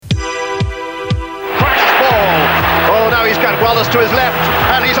to his left,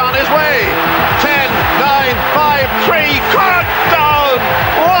 and he's on his way. 10, 9, 5, 3, cut down!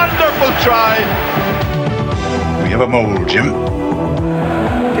 Wonderful try. We have a mole, Jim.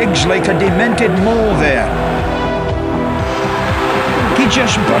 Digs like a demented mole there. He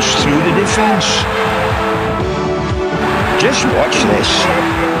just burst through the defence. Just watch this.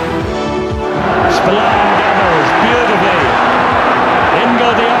 Spillane gathers beautifully. In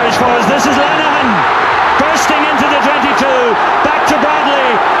go the Irish forwards. This is Lenihan bursting into the 22. Back to Bradley.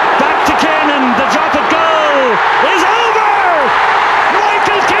 Back to Kiernan. The drop at goal is over.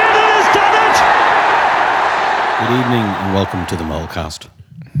 Michael Kiernan has done it. Good evening and welcome to the Molecast.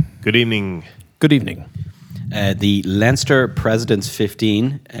 Good evening. Good evening. The Leinster Presidents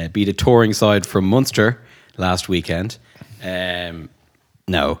 15 beat a touring side from Munster last weekend.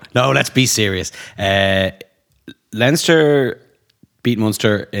 No, let's be serious. Leinster beat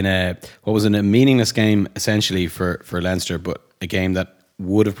Munster in a meaningless game essentially for Leinster, but a game that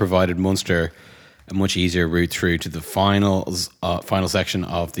would have provided Munster a much easier route through to the final section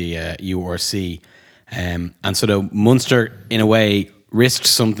of the URC. And so the Munster, in a way, risked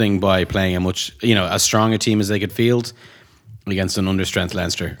something by playing as strong a team as they could field against an understrength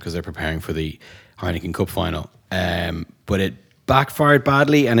Leinster because they're preparing for the Heineken Cup final. But it backfired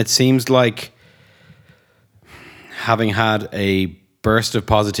badly, and it seems like, having had a burst of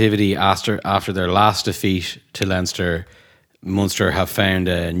positivity after their last defeat to Leinster, Munster have found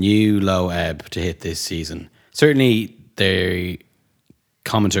a new low ebb to hit this season. Certainly, the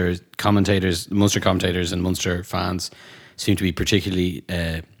commentators, Munster commentators and Munster fans seem to be particularly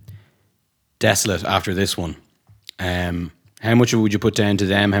desolate after this one. How much would you put down to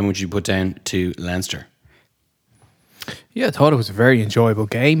them? How much would you put down to Leinster? Yeah, I thought it was a very enjoyable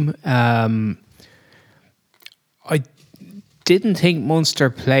game. I didn't think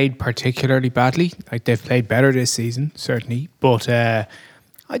Munster played particularly badly. Like, they've played better this season, certainly. But I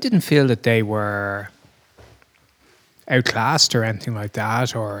didn't feel that they were outclassed or anything like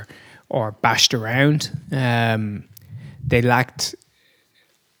that, or bashed around. They lacked.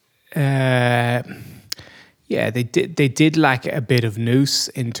 They did lack a bit of nous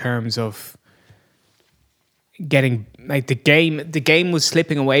in terms of getting, like, the game was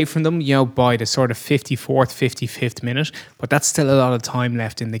slipping away from them, by the sort of 54th, 55th minute, but that's still a lot of time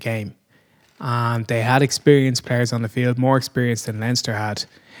left in the game. And they had experienced players on the field, more experience than Leinster had.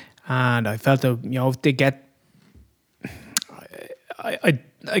 And I felt that, if they get, I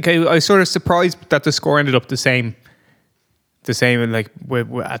was sort of surprised that the score ended up the same, like,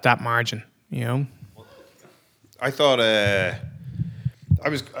 at that margin, I thought I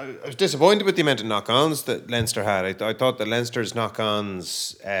was disappointed with the amount of knock-ons that Leinster had. I thought that Leinster's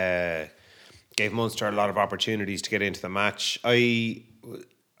knock-ons gave Munster a lot of opportunities to get into the match. I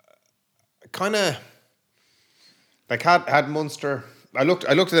kind of had Munster. I looked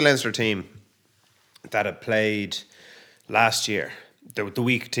at the Leinster team that had played last year, the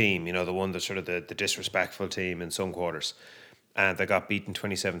weak team, the one that's sort of the disrespectful team in some quarters. And they got beaten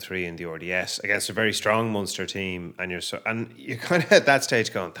 27-3 in the RDS against a very strong Munster team, and you're kind of at that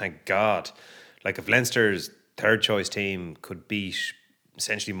stage going, thank God. Like, if Leinster's third choice team could beat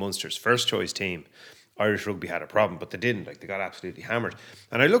essentially Munster's first choice team, Irish rugby had a problem, but they didn't. Like, they got absolutely hammered.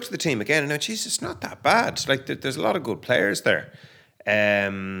 And I looked at the team again, and now, geez, it's not that bad. Like, there's a lot of good players there,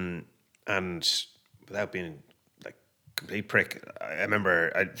 and without being like complete prick, I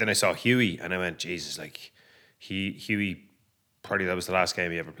remember then I saw Huey, and I went, Jesus, like, Huey. Probably that was the last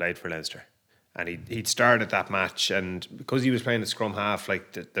game he ever played for Leinster, and he'd started that match, and because he was playing at scrum half,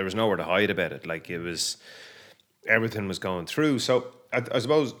 like, there was nowhere to hide about it. Like, everything was going through. So I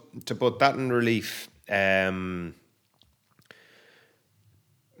suppose, to put that in relief,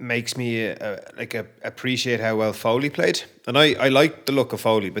 makes me appreciate how well Foley played, and I liked the look of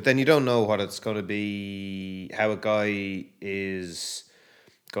Foley, but then you don't know what it's going to be, how a guy is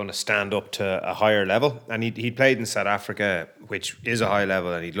going to stand up to a higher level. And he played in South Africa, which is a high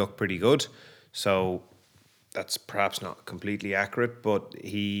level, and he looked pretty good. So that's perhaps not completely accurate, but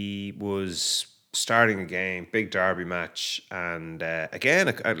he was starting a game, big derby match, and again,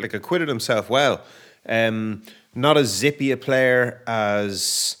 acquitted himself well. Not as zippy a player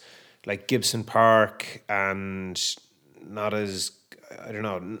as like Gibson Park, and not as, I don't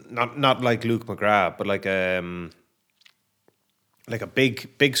know, not like Luke McGrath, but like a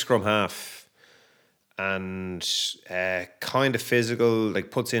big scrum half, and kind of physical,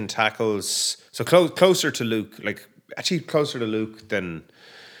 like puts in tackles. So closer to Luke, like actually closer to Luke than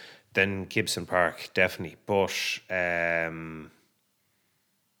Gibson Park, definitely. But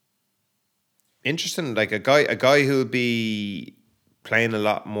interesting, like a guy who'll be playing a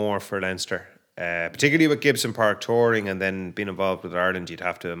lot more for Leinster. particularly with Gibson Park touring and then being involved with Ireland. You'd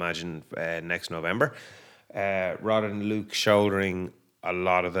have to imagine next November, rather than Luke shouldering a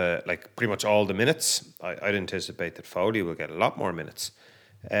lot of pretty much all the minutes. I'd anticipate that Foley will get a lot more minutes.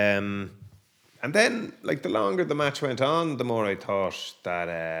 And then, the longer the match went on, the more I thought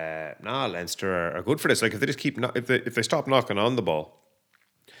that Leinster are good for this. If they just if they stop knocking on the ball,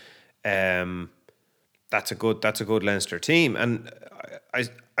 that's a good Leinster team. And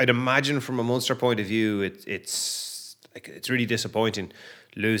I'd imagine from a Munster point of view, it's really disappointing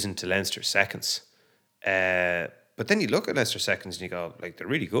losing to Leinster seconds. But then you look at Leinster seconds and you go, they're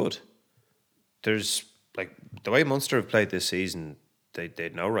really good. There's the way Munster have played this season,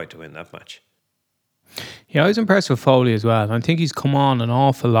 they'd no right to win that match. Yeah, I was impressed with Foley as well. I think he's come on an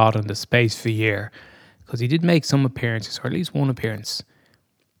awful lot in the space of a year, because he did make some appearances, or at least one appearance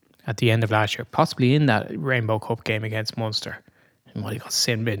at the end of last year, possibly in that Rainbow Cup game against Munster. And he got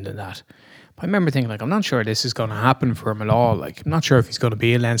sin-binned in that. But I remember thinking, I'm not sure this is going to happen for him at all. I'm not sure if he's going to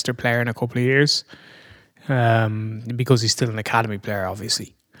be a Leinster player in a couple of years, because he's still an academy player,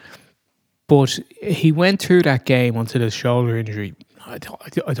 obviously. But he went through that game until his shoulder injury. I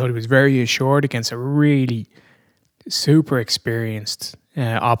thought he was very assured against a really super experienced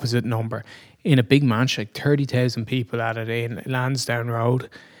opposite number in a big match, 30,000 people at it in Lansdowne Road.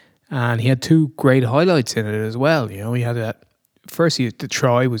 And he had two great highlights in it as well. He had that. Firstly, the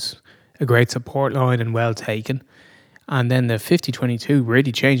try was a great support line and well taken. And then the 50-22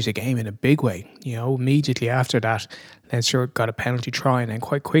 really changed the game in a big way. Immediately after that, Leinster got a penalty try, and then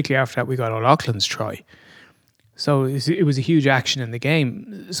quite quickly after that, we got O'Loughlin's try. So it was a huge action in the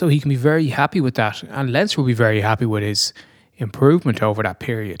game. So he can be very happy with that. And Leinster will be very happy with his improvement over that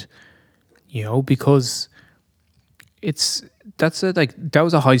period. Because that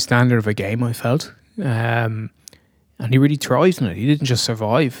was a high standard of a game, I felt. And he really thrived in it. He didn't just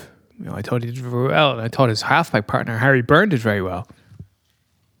survive. I thought he did very well. And I thought his halfback partner, Harry Byrne, did very well.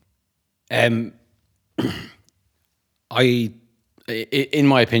 In my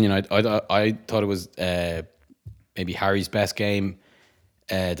opinion, I thought it was maybe Harry's best game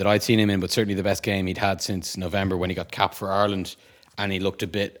that I'd seen him in, but certainly the best game he'd had since November when he got capped for Ireland, and he looked a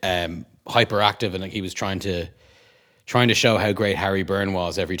bit hyperactive, and he was trying to show how great Harry Byrne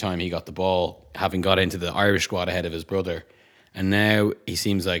was every time he got the ball, having got into the Irish squad ahead of his brother. And now he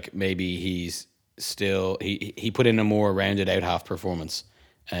seems like maybe he's still he put in a more rounded out half performance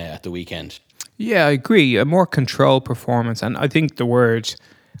at the weekend. Yeah, I agree. A more controlled performance, and I think the word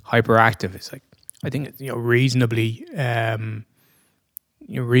hyperactive is I think reasonably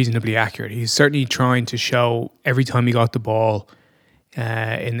accurate. He's certainly trying to show every time he got the ball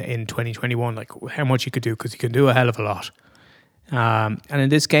in 2021 how much he could do, because he can do a hell of a lot. And in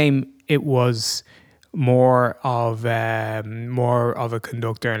this game, it was more of a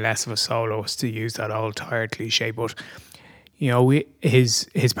conductor and less of a soloist, to use that old tired cliche. But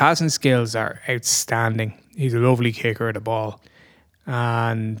his passing skills are outstanding. He's a lovely kicker of the ball,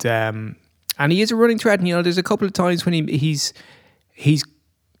 and he is a running threat. And there's a couple of times when he's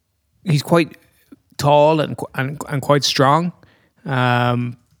quite tall and quite strong.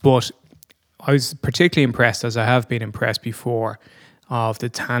 But I was particularly impressed, as I have been impressed before, of the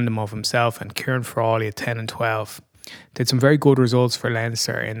tandem of himself and Kieran Frawley at 10 and 12. Did some very good results for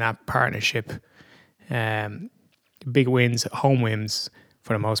Leinster in that partnership. Big wins, home wins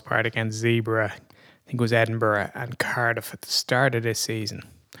for the most part, against Zebra, I think it was Edinburgh and Cardiff at the start of this season.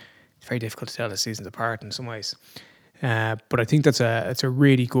 It's very difficult to tell the seasons apart in some ways. But I think it's a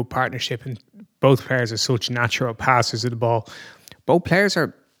really good partnership, and both players are such natural passers of the ball. Both players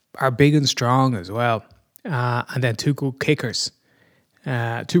are big and strong as well. And then two good kickers.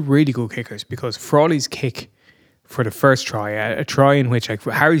 Two really good kickers, because Frawley's kick for the first try, a try in which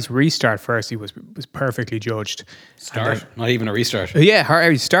Harry's restart firstly was perfectly judged. Start, not even a restart. Yeah,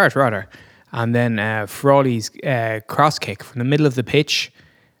 Harry's start rather. And then Frawley's cross kick from the middle of the pitch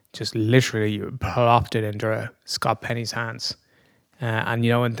just literally plopped it into Scott Penny's hands. And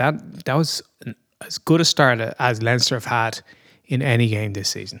that was as good a start as Leinster have had in any game this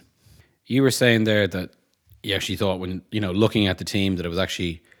season. You were saying there that you actually thought, when looking at the team, that it was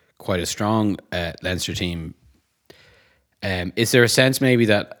actually quite a strong Leinster team. Is there a sense maybe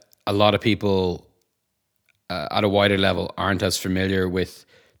that a lot of people at a wider level aren't as familiar with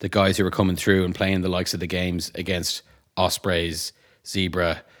the guys who were coming through and playing the likes of the games against Ospreys,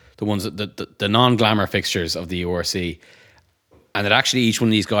 Zebra, the ones that the non-glamour fixtures of the URC, and that actually each one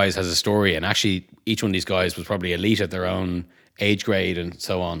of these guys has a story, and actually each one of these guys was probably elite at their own age grade and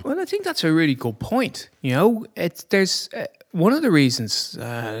so on? Well, I think that's a really good point. There's one of the reasons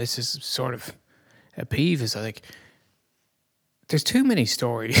this is sort of a peeve is there's too many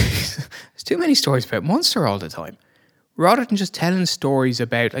stories. There's too many stories about Munster all the time. Rather than just telling stories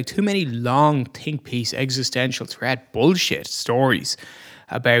about, like, too many long think piece existential threat bullshit stories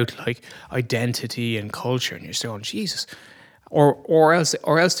about, like, identity and culture, and you're still going, Jesus. Or else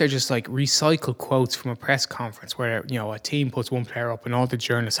they're just like recycled quotes from a press conference where, you know, a team puts one player up and all the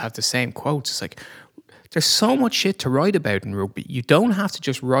journalists have the same quotes. It's like, there's so much shit to write about in rugby. You don't have to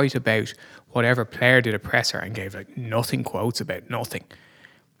just write about whatever player did a presser and gave like nothing quotes about nothing.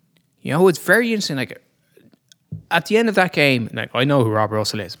 You know, it's very interesting. Like, at the end of that game, like, I know who Rob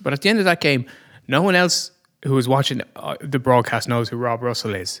Russell is, but at the end of that game, no one else who was watching the broadcast knows who Rob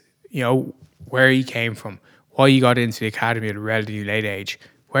Russell is. You know, where he came from, why he got into the academy at a relatively late age,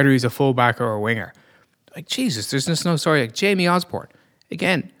 whether he's a fullback or a winger. Like, Jesus, there's just no story. Like Jamie Osborne,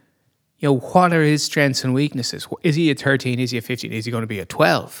 again, you know, what are his strengths and weaknesses? Is he a 13? Is he a 15? Is he going to be a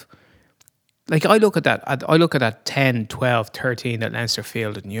 12? Like, I look at that 10, 12, 13 that Leinster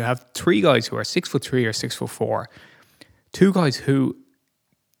fielded, and you have three guys who are 6'3" or 6'4", two guys who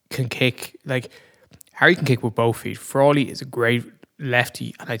can kick. Like, Harry can kick with both feet. Frawley is a great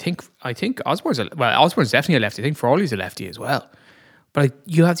lefty, and I think Osborne's definitely a lefty. I think Frawley's a lefty as well. But like,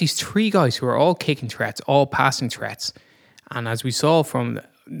 you have these three guys who are all kicking threats, all passing threats, and as we saw from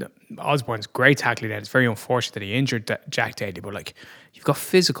Osborne's great tackling, that it's very unfortunate that he injured Jack Daly, but like, you've got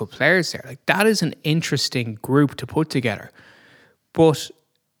physical players there. Like, that is an interesting group to put together. But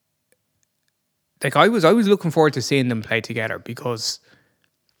like, I was looking forward to seeing them play together because,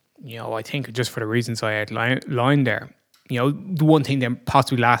 you know, I think just for the reasons I outlined there, you know, the one thing they're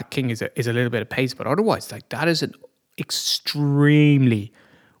possibly lacking is a little bit of pace, but otherwise, like, that is an extremely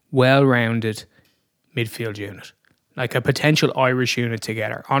well-rounded midfield unit, like a potential Irish unit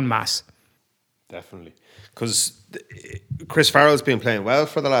together en masse. Definitely, because Chris Farrell's been playing well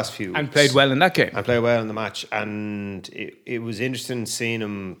for the last few weeks. And played well in that game. And played well in the match. And it was interesting seeing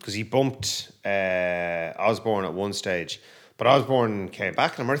him, because he bumped Osborne at one stage. But Osborne came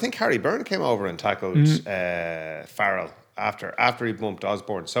back, and I think Harry Byrne came over and tackled Farrell after he bumped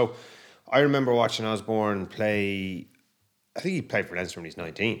Osborne. So I remember watching Osborne play. I think he played for Leinster when he's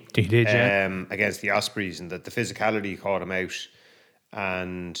 19. He did, yeah. Against the Ospreys, and that the physicality caught him out.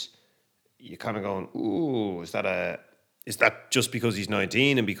 And you kind of going, ooh, is that just because he's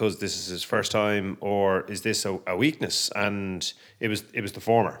 19 and because this is his first time, or is this a weakness? And it was the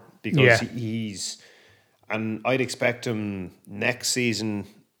former, because he's. And I'd expect him next season,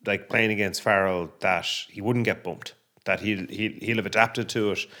 like playing against Farrell, that he wouldn't get bumped, that he'll have adapted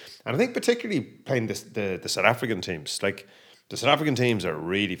to it. And I think particularly playing the South African teams, like the South African teams are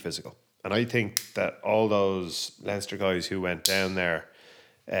really physical. And I think that all those Leinster guys who went down there,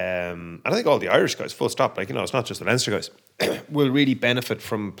 and I think all the Irish guys, full stop, like, you know, it's not just the Leinster guys, will really benefit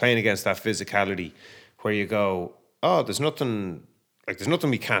from playing against that physicality where you go, oh, there's nothing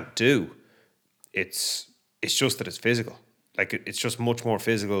we can't do. It's just that it's physical. Like, it's just much more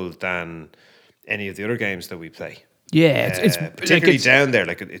physical than any of the other games that we play. Yeah, it's particularly down there.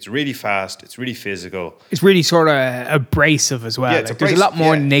 Like, it's really fast. It's really physical. It's really sort of abrasive as well. Yeah, like, there's a lot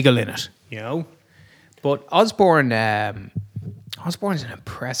more niggle in it, you know. But Osborne's an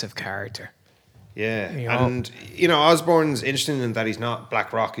impressive character. Yeah, you know? And you know, Osborne's interesting in that he's not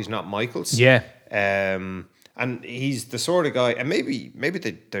Blackrock. He's not Michaels. Yeah. And he's the sort of guy, and maybe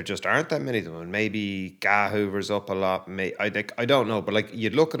there just aren't that many of them, and maybe Gah Hoover's up a lot. I don't know, but like,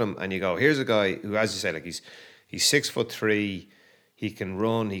 you'd look at him and you go, here's a guy who, as you say, like, he's 6'3", he can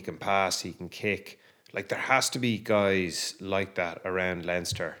run, he can pass, he can kick. Like, there has to be guys like that around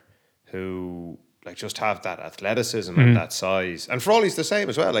Leinster who, like, just have that athleticism and that size. And Frawley's the same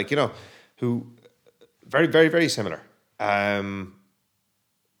as well, like, you know, who very, very, very similar.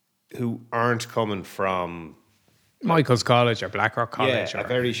 Who aren't coming from Michael's College or Blackrock College. Yeah, a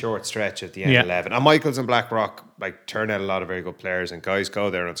very short stretch at the end 11. And Michael's and Blackrock, like, turn out a lot of very good players, and guys go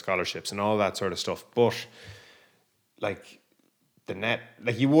there on scholarships and all that sort of stuff. But like, the net,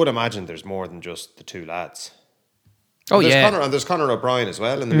 like, you would imagine there's more than just the two lads. And there's Conor O'Brien as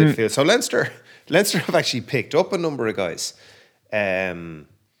well in the midfield. So Leinster have actually picked up a number of guys from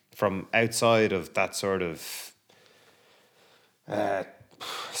outside of that sort of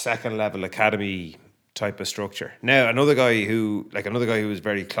second level academy type of structure. Now, another guy who was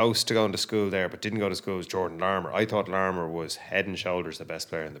very close to going to school there but didn't go to school was Jordan Larmour. I thought Larmour was head and shoulders the best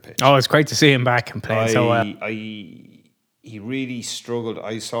player in the pitch. Oh, it's great to see him back and playing so well. He really struggled.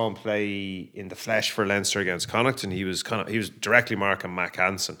 I saw him play in the flesh for Leinster against Connacht, he was directly marking Mac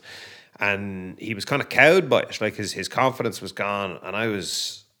Hansen, and he was kind of cowed by it. Like, his confidence was gone, and I'm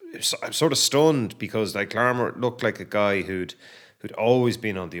sort of stunned, because like, Larmour looked like a guy who'd always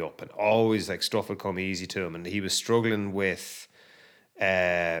been on the up, and always, like, stuff would come easy to him, and he was struggling with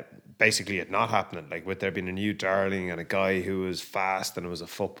basically it not happening. Like with there being a new darling and a guy who was fast and was a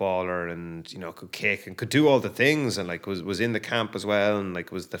footballer and could kick and could do all the things and like was in the camp as well and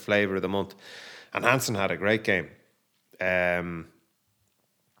like was the flavour of the month. And Hansen had a great game. And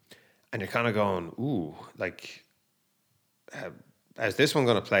you're kind of going, ooh, like, how's this one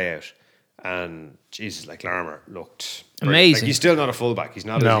going to play out? And Jesus, like Larmour looked amazing. Like he's still not a fullback. He's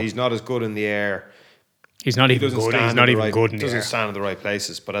not. He's not as good in the air. He's not even good. He's not even good in the air. Doesn't stand in the right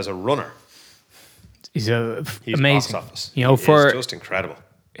places. But as a runner, he's Box amazing. office. He's just incredible.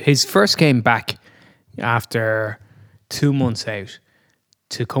 His first game back after 2 months out,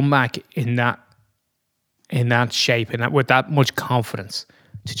 to come back in that shape and with that much confidence,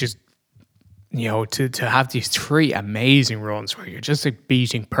 to just to have these 3 amazing runs where you're just like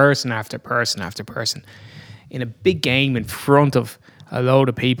beating person after person after person in a big game in front of a load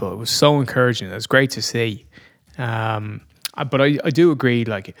of people. It was so encouraging. It was great to see. But I do agree,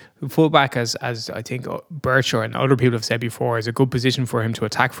 like fullback, as I think Bircher and other people have said before, is a good position for him to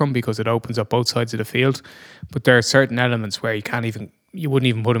attack from because it opens up both sides of the field. But there are certain elements where you wouldn't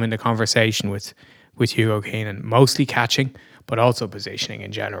even put him in the conversation with Hugo Keenan. Mostly catching, but also positioning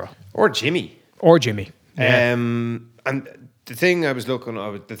in general. Or Jimmy. Yeah. And the thing I was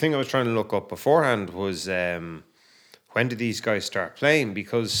trying to look up beforehand was when did these guys start playing?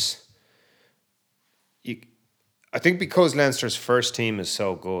 Because I think because Leinster's first team is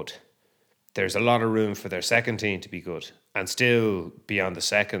so good, there's a lot of room for their second team to be good and still beyond the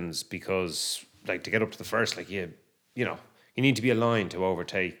seconds, because like to get up to the first, like you need to be aligned to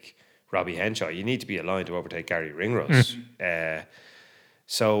overtake Robbie Henshaw. You need to be aligned to overtake Gary Ringrose.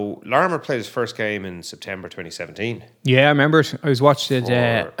 So Larmour played his first game in September 2017. Yeah, I remember it. I was watching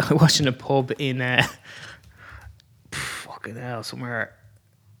watching a pub in fucking hell somewhere.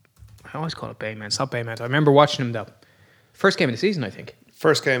 I always call it Baymount. It's not Baymount. I remember watching him though. First game of the season, I think.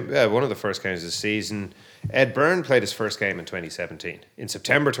 First game, one of the first games of the season. Ed Byrne played his first game in 2017, in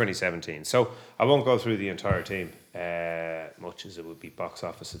September 2017. So I won't go through the entire team, much as it would be box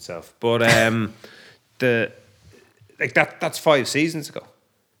office itself. But that's 5 seasons ago.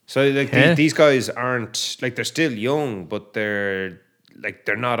 So these guys aren't like, they're still young, but they're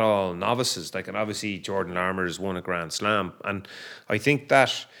not all novices. Like, and obviously Jordan Larmour has won a Grand Slam, and I think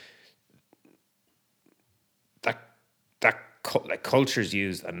that culture's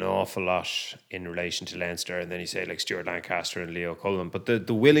used an awful lot in relation to Leinster, and then you say like Stuart Lancaster and Leo Cullen, but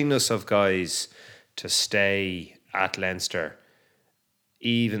the willingness of guys to stay at Leinster,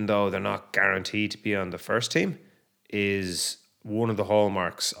 even though they're not guaranteed to be on the first team, is one of the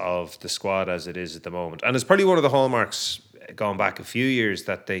hallmarks of the squad as it is at the moment, and it's probably one of the hallmarks going back a few years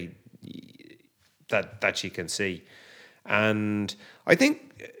that you can see. And I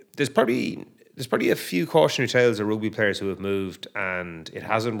think there's probably a few cautionary tales of rugby players who have moved and it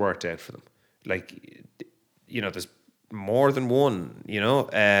hasn't worked out for them. Like, there's more than one.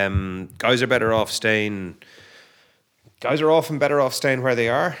 Guys are better off staying. Guys are often better off staying where they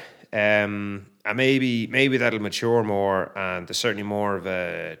are. And maybe that'll mature more, and there's certainly more of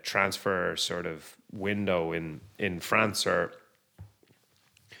a transfer sort of window in France,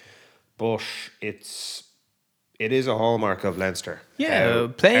 but it is a hallmark of Leinster. Yeah,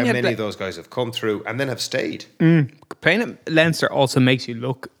 how many of those guys have come through and then have stayed. Playing at Leinster also makes you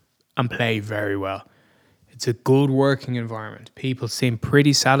look and play very well. It's a good working environment. People seem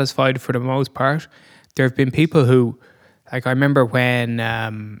pretty satisfied for the most part. There have been people who, like, I remember when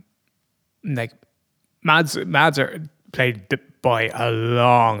Mads played by a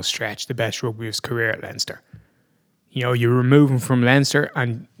long stretch the best rugby of his career at Leinster. You remove him from Leinster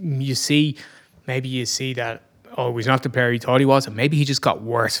and you see that, oh, he's not the player he thought he was, and maybe he just got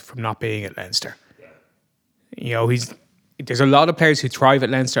worse from not being at Leinster. There's a lot of players who thrive at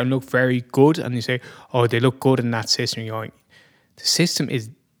Leinster and look very good, and you say, oh, they look good in that system. You're going,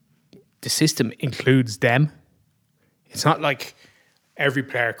 the system includes them. It's not like every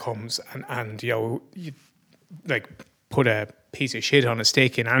player comes and you like put a piece of shit on a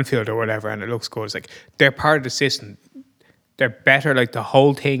stick in Anfield or whatever and it looks good. It's like they're part of the system. They're better, like the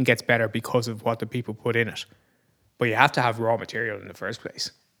whole thing gets better because of what the people put in it. But you have to have raw material in the first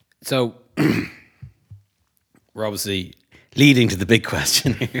place. So we're obviously leading to the big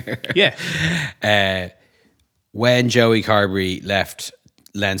question here. Yeah. When Joey Carberry left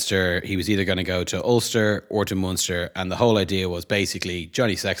Leinster, he was either going to go to Ulster or to Munster, and the whole idea was basically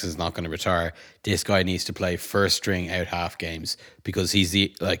Johnny Sexton's not going to retire. This guy needs to play first string out half games because he's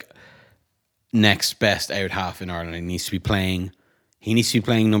the next best out half in Ireland. He needs to be playing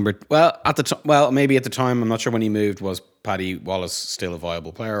number. Maybe at the time, I'm not sure when he moved, was Paddy Wallace still a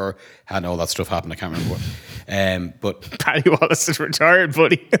viable player or had all that stuff happen? I can't remember what. But Paddy Wallace is retired,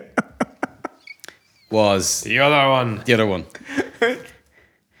 buddy. was The other one. the other one.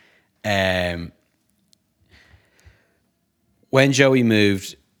 When Joey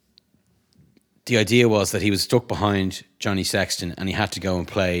moved, the idea was that he was stuck behind Johnny Sexton and he had to go and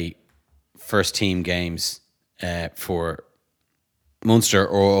play first team games for Munster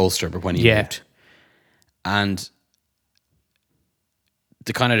or Ulster, but when he moved. And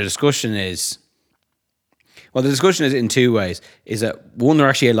the kind of discussion is, well, the discussion is in two ways. Is that one, there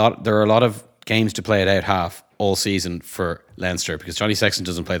are a lot of games to play at out half all season for Leinster because Johnny Sexton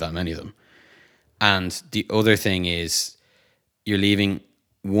doesn't play that many of them. And the other thing is you're leaving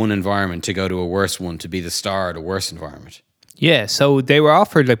one environment to go to a worse one to be the star at a worse environment. Yeah, so they were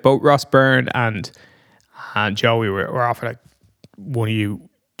offered, like both Ross Byrne and Joey were offered, like, one of you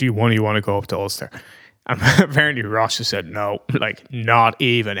want to go up to Ulster? And apparently Ross just said no, like not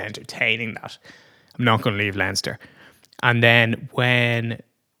even entertaining that. I'm not going to leave Leinster. And then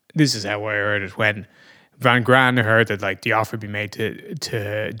this is how I heard it, when Van Gran heard that like the offer be made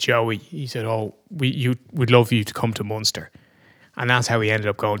to Joey, he said, "Oh, we'd love you to come to Munster." And that's how he ended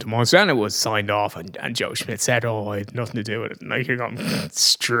up going to Munster. And it was signed off. And Joe Schmidt said, "Oh, I had nothing to do with it." And like, you're going,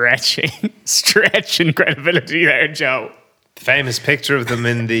 stretching credibility there, Joe. The famous picture of them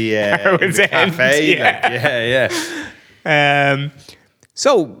in the, Harrow's in the cafe. Yeah.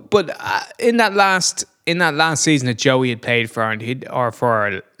 So, but in that last season that Joey had played for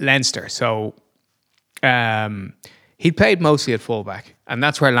for Leinster, so he played mostly at fullback, and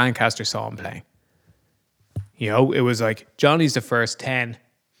that's where Lancaster saw him playing. You know, it was like Johnny's the first 10.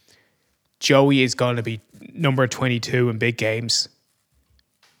 Joey is going to be number 22 in big games,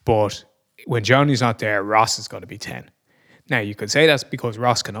 but when Johnny's not there, Ross is going to be 10. Now you could say that's because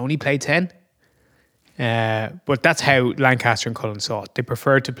Ross can only play 10. But that's how Lancaster and Cullen saw it. They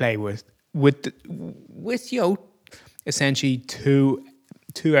preferred to play with you know, essentially two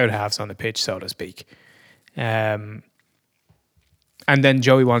out halves on the pitch, so to speak. And then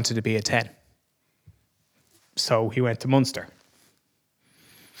Joey wanted to be a 10. So he went to Munster.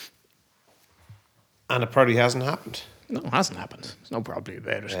 And it probably hasn't happened. No, it hasn't happened. There's no problem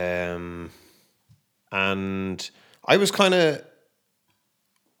about it. And I was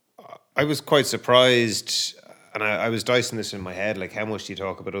quite surprised, and I was dicing this in my head, like how much do you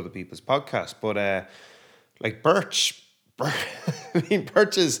talk about other people's podcasts? But like Birch, I mean,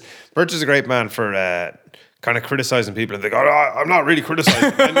 Birch is a great man for kind of criticizing people, and they go, "Oh, I'm not really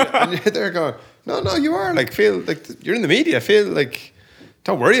criticizing," and they're going, "No, you are. Like, feel like you're in the media. Feel like,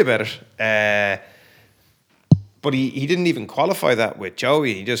 don't worry about it." But he didn't even qualify that with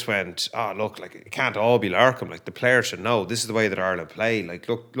Joey. He just went, "Oh, look, like it can't all be Larkham. Like the players should know this is the way that Ireland play. Like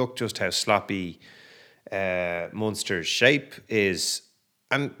look just how sloppy Munster's shape is."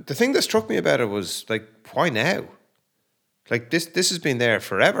 And the thing that struck me about it was like, why now? Like this has been there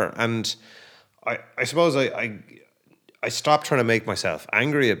forever. And I suppose I stopped trying to make myself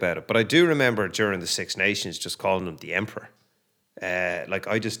angry about it. But I do remember during the Six Nations just calling him the Emperor. Like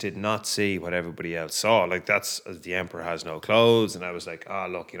I just did not see what everybody else saw. Like that's the Emperor has no clothes, and I was like, "Oh,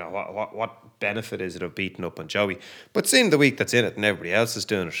 look, you know what benefit is it of beating up on Joey?" But seeing the week that's in it, and everybody else is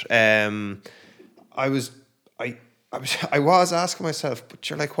doing it, I was asking myself, but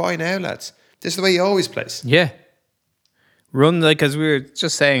you're like, why now, lads? This is the way he always plays. Yeah. Run, like, as we were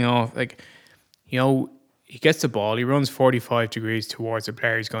just saying, like, you know, he gets the ball, he runs 45 degrees towards the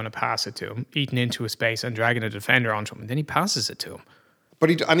player he's going to pass it to him, eating into a space and dragging a defender onto him, and then he passes it to him. But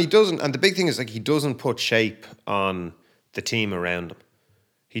he doesn't, and the big thing is, like, he doesn't put shape on the team around him.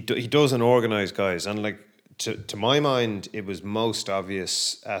 He doesn't organise guys, and like, to my mind, it was most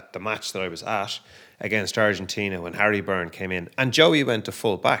obvious at the match that I was at against Argentina when Harry Byrne came in and Joey went to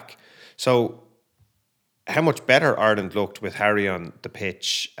full back. So how much better Ireland looked with Harry on the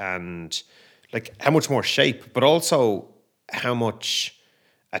pitch, and like how much more shape, but also how much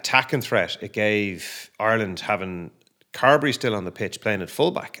attacking threat it gave Ireland having Carberry still on the pitch playing at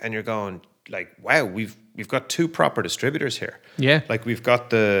fullback. And you're going like, wow, we've got two proper distributors here. Yeah, like we've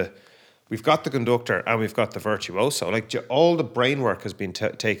got the conductor and we've got the virtuoso. Like all the brain work has been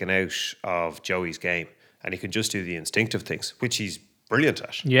taken out of Joey's game, and he can just do the instinctive things, which he's brilliant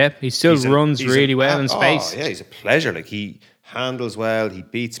at. Yeah, he still runs really well in space. Oh, yeah, he's a pleasure. Like he handles well, he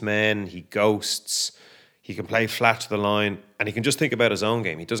beats men, he ghosts, he can play flat to the line, and he can just think about his own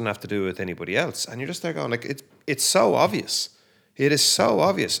game. He doesn't have to do it with anybody else. And you're just there going, like, it's so obvious. It is so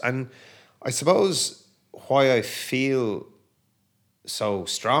obvious. And I suppose why I feel so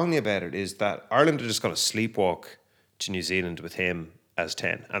strongly about it is that Ireland are just going to sleepwalk to New Zealand with him as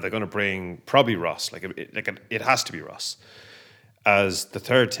 10, and they're going to bring probably Ross, it has to be Ross as the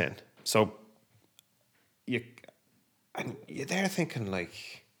third 10. So you're there thinking,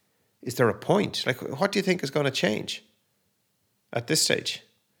 like, is there a point? Like, what do you think is going to change at this stage?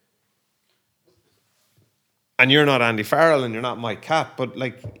 And you're not Andy Farrell and you're not Mike Catt, but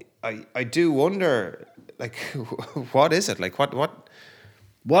like, I do wonder, like, what is it? Like, what?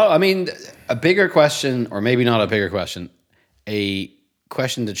 Well, I mean, a bigger question, or maybe not a bigger question, a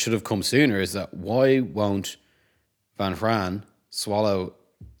question that should have come sooner is that why won't Van Fran swallow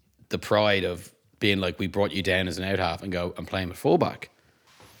the pride of being like, we brought you down as an out half and go and play him at fullback?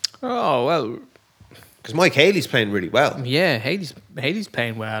 Oh, well, Because Mike Haley's playing really well. yeah, Haley's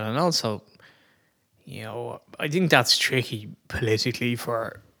playing well, and also, you know, I think that's tricky politically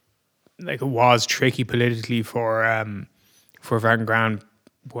for, like, it was tricky politically for Van Graan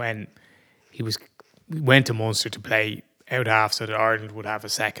when he went to Munster to play out half so that Ireland would have a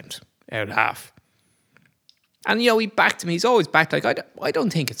second out half. And, you know, he backed him. He's always backed. Like, I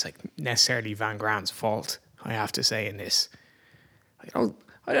don't think it's, like, necessarily Van Graan's fault, I have to say, in this. I don't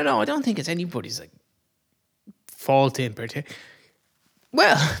know. I don't think it's anybody's, like, fault in particular.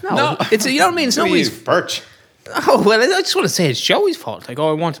 Well, no. It's, you know what I mean? It's nobody's... Birch. Oh, well, I just want to say it's Joey's fault. Like,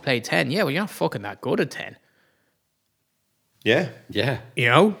 I want to play 10. Yeah, well, you're not fucking that good at 10. Yeah. Yeah. You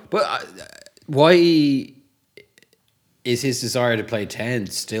know? But why is his desire to play 10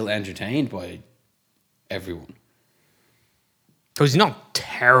 still entertained by everyone? Because he's not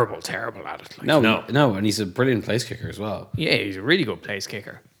terrible at it. Like, no, and he's a brilliant place kicker as well. yeah, he's a really good place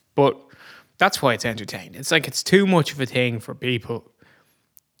kicker. But that's why it's entertained. It's like it's too much of a thing for people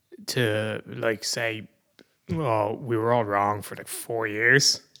to, like, say, oh, we were all wrong for like 4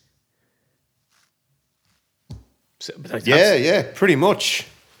 years. So, like, Yeah, pretty much.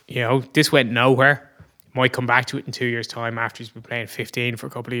 You know, this went nowhere. Might come back to it in 2 years' time after he's been playing 15 for a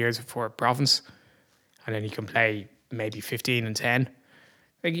couple of years for province. And then he can play maybe 15 and 10.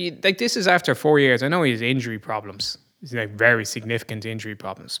 Like this is after 4 years. I know he has injury problems. He's like very significant injury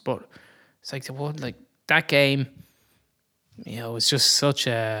problems. But it's like, like that game, you know, it's just such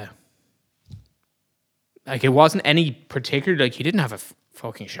a... Like, it wasn't any particular... Like, he didn't have a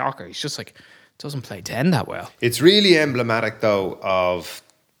fucking shocker. He's just like, doesn't play 10 that well. It's really emblematic, though, of...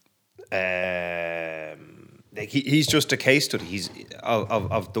 like he's just a case study. He's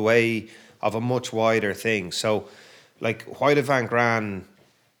of the way of a much wider thing. So, like, why did Van Graan...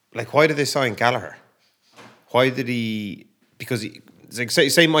 Like, why did they sign Gallagher? Why did he... Because, it's like,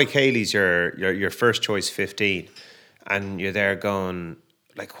 say Mike Haley's your first choice 15, and you're there going...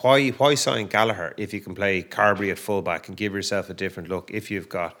 Like, why sign Gallagher if you can play Carberry at fullback and give yourself a different look if you've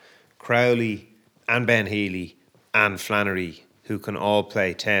got Crowley and Ben Healy and Flannery who can all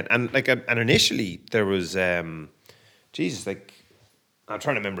play 10? And like, and initially there was, Jesus, like, I'm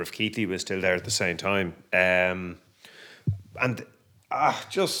trying to remember if Keithley was still there at the same time. And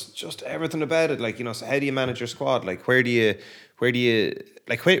just everything about it, like, you know, so how do you manage your squad? Like, where do you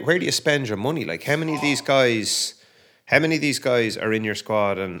spend your money? Like, how many of these guys are in your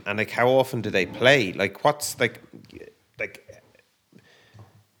squad, and like, how often do they play? Like, what's like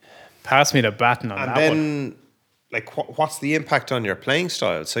Pass me the baton on and that then one. like what's the impact on your playing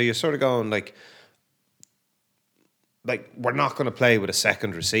style? So you're sort of going like we're not going to play with a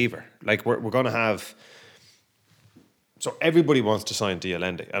second receiver. Like, we're going to have... So everybody wants to sign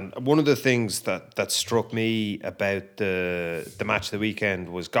Dialende. And one of the things that struck me about the match of the weekend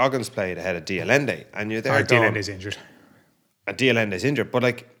was Goggins played ahead of Dialende. And you're there going... Dialende's injured. And Dialende's injured. But,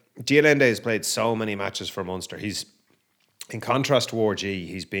 like, Dialende has played so many matches for Munster. He's, in contrast to RG,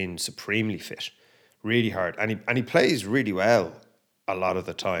 he's been supremely fit. Really hard. And he plays really well a lot of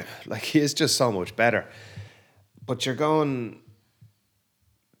the time. Like, he is just so much better. But you're going...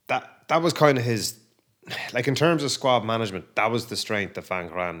 That was kind of his... Like, in terms of squad management, that was the strength that Van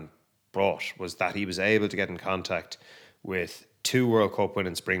Graan brought, was that he was able to get in contact with 2 World Cup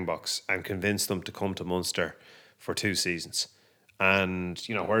winning Springboks and convince them to come to Munster for 2 seasons. And,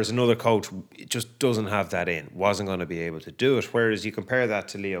 you know, whereas another coach just doesn't have that in, wasn't going to be able to do it. Whereas you compare that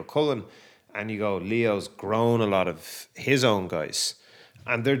to Leo Cullen and you go, Leo's grown a lot of his own guys.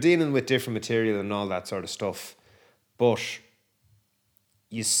 And they're dealing with different material and all that sort of stuff. But...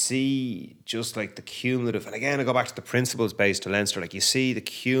 you see just like the cumulative, and again, I go back to the principles based to Leinster, like you see the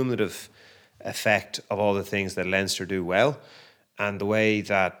cumulative effect of all the things that Leinster do well, and the way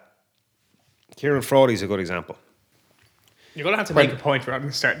that Kieran Frawley's a good example. You're going to have to make a point where I'm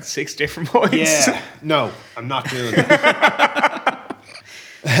going to start 6 different points. Yeah, no, I'm not doing that.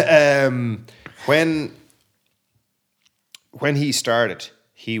 When he started,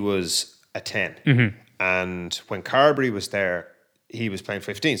 he was a 10. Mm-hmm. And when Carberry was there, he was playing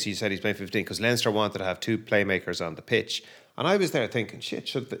 15. So you said he's playing 15 because Leinster wanted to have 2 playmakers on the pitch. And I was there thinking, shit,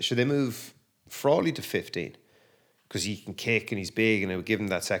 should they move Frawley to 15 because he can kick and he's big and it would give him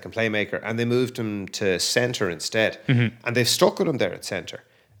that second playmaker. And they moved him to centre instead. And they've stuck with him there at centre.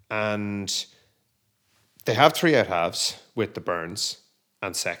 And they have 3 out halves with the Burns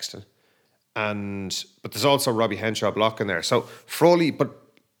and Sexton. But there's also Robbie Henshaw blocking there. So Frawley, but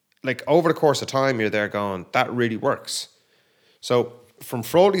like over the course of time, you're there going, that really works. So from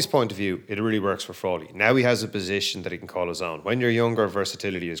Frawley's point of view, it really works for Frawley. Now he has a position that he can call his own. When you're younger,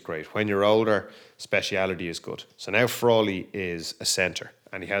 versatility is great. When you're older, speciality is good. So now Frawley is a centre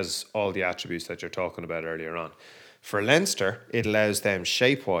and he has all the attributes that you're talking about earlier on. For Leinster, it allows them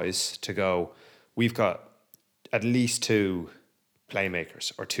shape-wise to go, we've got at least 2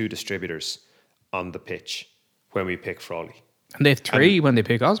 playmakers or 2 distributors on the pitch when we pick Frawley. And they have 3 when they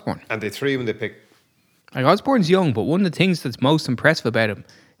pick Osborne. And they 3 when they pick... Like Osborne's young, but one of the things that's most impressive about him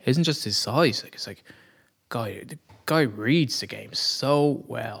isn't just his size. Like it's like, the guy reads the game so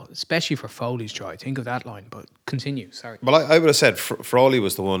well, especially for Foley's try. Think of that line, but continue. Sorry. Well, I would have said Frawley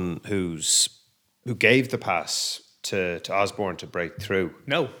was the one who gave the pass to Osborne to break through.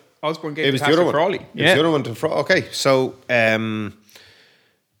 No, Osborne gave It was the pass the other to one. Frawley. It was the other one to Frawley. Okay, so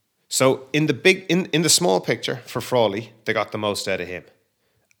so in the small picture for Frawley, they got the most out of him,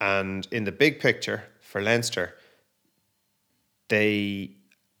 and in the big picture for Leinster, they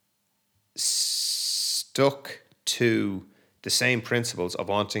stuck to the same principles of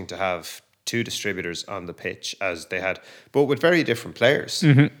wanting to have 2 distributors on the pitch as they had, but with very different players,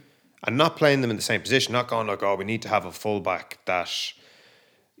 and not playing them in the same position. Not going like, oh, we need to have a fullback that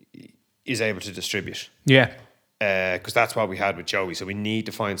is able to distribute. Yeah. Because that's what we had with Joey. So we need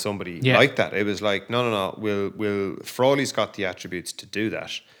to find somebody Yeah. like that. It was like, no. We'll Frawley's got the attributes to do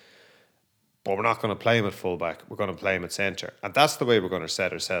that, but we're not going to play him at fullback. We're going to play him at centre, and that's the way we're going to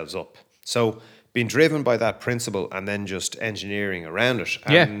set ourselves up. So being driven by that principle and then just engineering around it.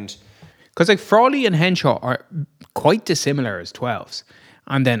 And because like Frawley and Henshaw are quite dissimilar as 12s,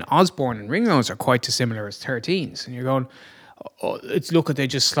 and then Osborne and Ringrose are quite dissimilar as 13s, and you're going, they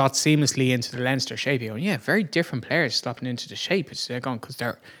just slot seamlessly into the Leinster shape. You're going, yeah, very different players slopping into the shape. It's going because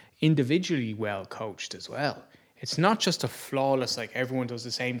they're individually well coached as well. It's not just a flawless, like everyone does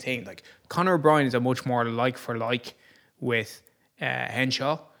the same thing. Like Conor O'Brien is a much more like for like with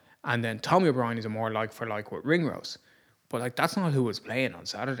Henshaw, and then Tommy O'Brien is a more like for like with Ringrose. But like that's not who was playing on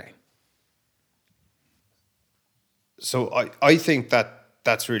Saturday. so I think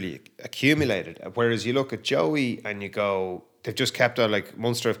that's really accumulated. Whereas you look at Joey and you go, they've just kept on, like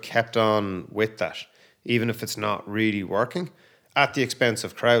Munster have kept on with that, even if it's not really working. At the expense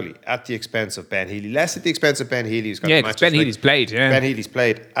of Crowley, at the expense of Ben Healy, less at the expense of Ben Healy, who's got the matches. Ben Healy's played. Yeah, Ben Healy's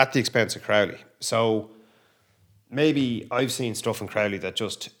played at the expense of Crowley. So maybe I've seen stuff in Crowley that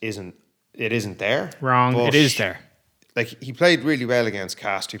just isn't there. Wrong. But it is there. Like he played really well against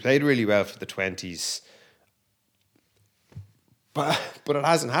Cast. He played really well for the 20s. But it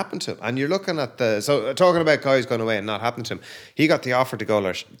hasn't happened to him. And you're looking at so talking about guys going away and not happening to him. He got the offer to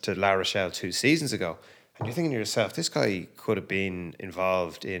go to La Rochelle 2 seasons ago. And you're thinking to yourself, this guy could have been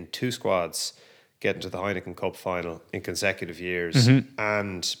involved in 2 squads getting to the Heineken Cup final in consecutive years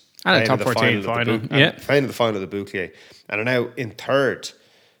and a top 14 final. Playing in the final of the Bouclier. And are now in 3rd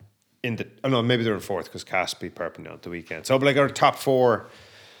maybe they're in 4th because Cast beat Perpignan at the weekend. So like our top 4.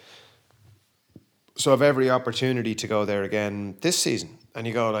 So have every opportunity to go there again this season. And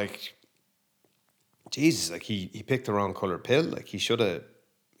you go like, Jesus, like he picked the wrong colour pill. Like he should have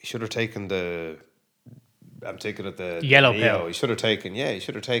taken the, I'm taking it the yellow Neo. pill. He should have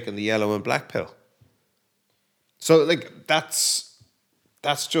taken the yellow and black pill. So like that's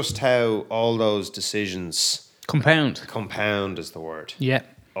just how all those decisions Compound is the word. Yeah.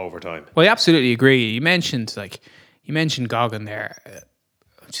 Over time. Well, I absolutely agree. You mentioned Goggin there.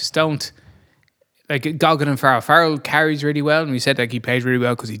 Just don't. Like Goggin and Farrell. Farrell carries really well, and we said like he played really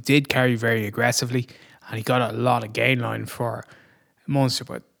well because he did carry very aggressively, and he got a lot of gain line for Munster.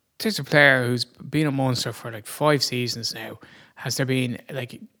 But there's a player who's been at Munster for like 5 seasons now. Has there been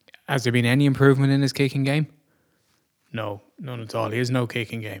any improvement in his kicking game? No, none at all. He has no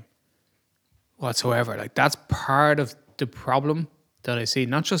kicking game whatsoever. Like that's part of the problem that I see.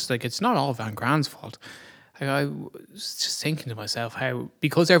 Not just like it's not all Van Graan's fault. Like I was just thinking to myself how,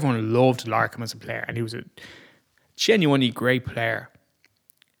 because everyone loved Larkham as a player and he was a genuinely great player,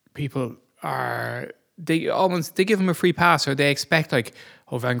 people they give him a free pass, or they expect like,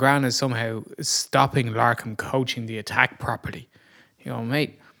 oh, Van Graan is somehow stopping Larkham coaching the attack properly. You know,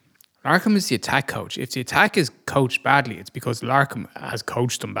 mate, Larkham is the attack coach. If the attack is coached badly, it's because Larkham has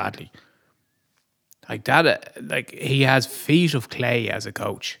coached them badly. Like that, like he has feet of clay as a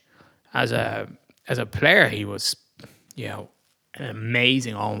coach. As a player, he was, an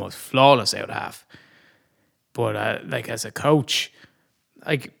amazing, almost flawless out half. But like as a coach,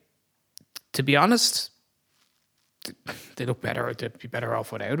 like to be honest, they look better. They'd be better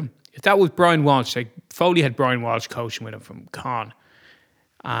off without him. If that was Brian Walsh, like Foley had Brian Walsh coaching with him from Con,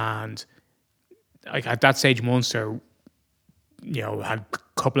 and like at that stage, Munster, had a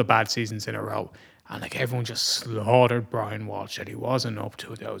couple of bad seasons in a row, and like everyone just slaughtered Brian Walsh, and he wasn't up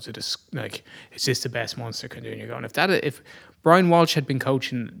to it. Is this the best Munster can do? And you're going, if Brian Walsh had been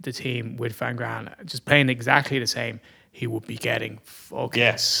coaching the team with Van Graan, just playing exactly the same, he would be getting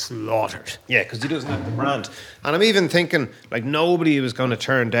fucking slaughtered. Yeah, because he doesn't have the brand. And I'm even thinking, like, nobody was going to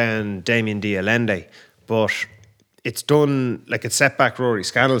turn down Damien D'Allende, but it's done, like, it's set back Rory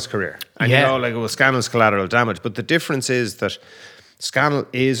Scannell's career. And, it was Scannell's collateral damage. But the difference is that Scannell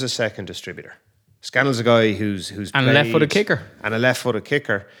is a second distributor. Scannell's a guy who's and a left-footed kicker. And a left-footed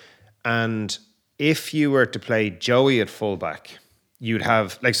kicker. And if you were to play Joey at fullback, you'd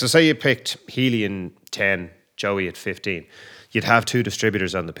have, like, so say you picked Healy in 10, Joey at 15, you'd have two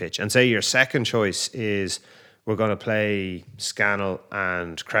distributors on the pitch. And say your second choice is we're going to play Scannell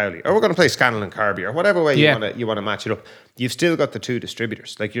and Crowley, or we're going to play Scannell and Kirby, or whatever way you want to match it up. You've still got the two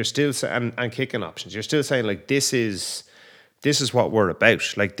distributors. Like you're still and kicking options. You're still saying like this is what we're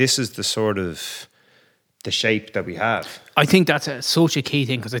about. Like this is the sort of the shape that we have. I think that's such a key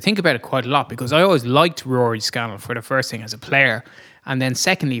thing because I think about it quite a lot because I always liked Rory Scannell for the first thing as a player, and then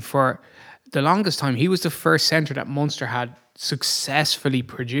secondly for the longest time, he was the first centre that Munster had successfully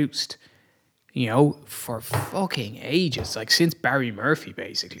produced, for fucking ages, like since Barry Murphy,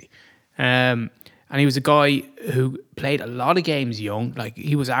 basically. And he was a guy who played a lot of games young. Like,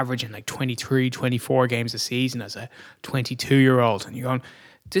 he was averaging like 23, 24 games a season as a 22-year-old. And you're going,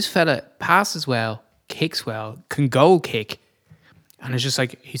 this fella passes well, kicks well, can goal kick. And it's just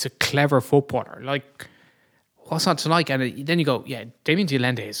like, he's a clever footballer. Like, what's not to like? And then you go, yeah, Damien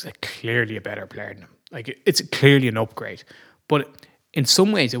D'Allende is clearly a better player than him. Like, it's clearly an upgrade. But in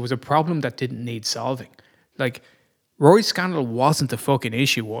some ways, it was a problem that didn't need solving. Like, Rory Scannell wasn't the fucking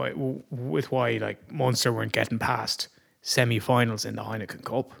issue with why like Munster weren't getting past semi-finals in the Heineken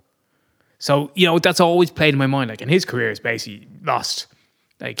Cup. So, that's always played in my mind. Like, and his career is basically lost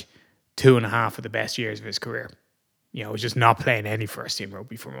like 2.5 of the best years of his career. Just not playing any first team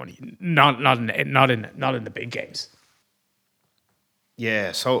rugby for money. Not in the big games.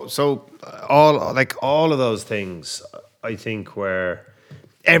 Yeah, so all of those things, I think, where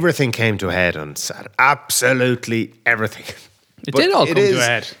everything came to a head on Saturday. Absolutely everything. It did all come to a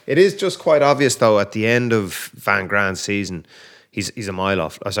head. It is just quite obvious, though, at the end of Van Graan's season, he's a mile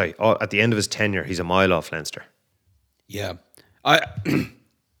off. At the end of his tenure, he's a mile off Leinster. Yeah.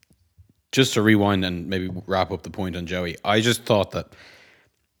 Just to rewind and maybe wrap up the point on Joey, I just thought that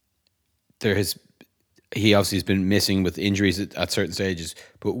he obviously has been missing with injuries at certain stages,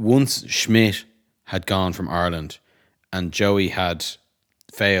 but once Schmidt had gone from Ireland and Joey had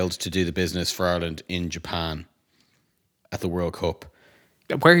failed to do the business for Ireland in Japan at the World Cup,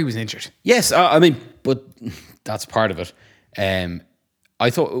 where he was injured. Yes, but that's part of it. I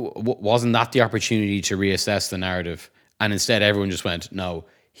thought, wasn't that the opportunity to reassess the narrative? And instead, everyone just went, no,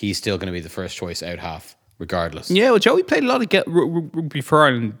 he's still going to be the first choice out half, regardless. Yeah, well, Joey played a lot of rugby for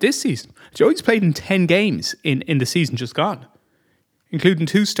Ireland this season. Joey's played in 10 games in the season just gone, including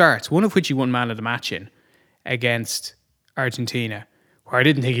 2 starts, one of which he won man of the match in against Argentina, where I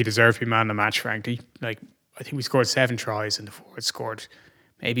didn't think he deserved to be man of the match, frankly. Like, I think we scored 7 tries and the forwards scored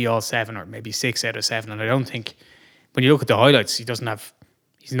maybe all 7 or maybe 6 out of 7. And I don't think, when you look at the highlights,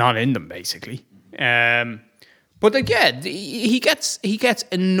 he's not in them, basically. But like, yeah, he gets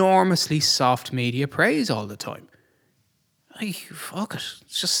enormously soft media praise all the time. Like, fuck it,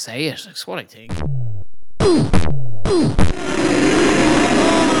 just say it. That's what I think.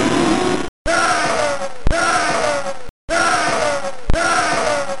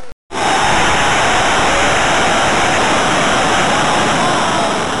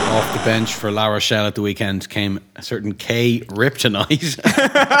 Off the bench for La Rochelle at the weekend came a certain K Riptonite.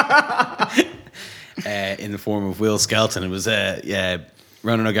 In the form of Will Skelton. It was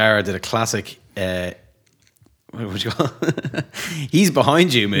Ronan O'Gara did a classic what would you call it? He's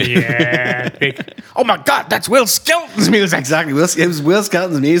behind you, man. Yeah, big. Oh my God, that's Will Skelton's music. Exactly, it was Will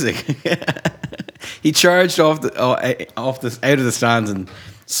Skelton's music. He charged off out of the stands and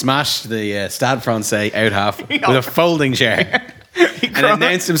smashed the Stade Francais out half with a folding chair. And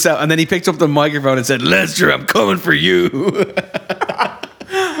announced himself, and then he picked up the microphone and said, "Leinster, I'm coming for you."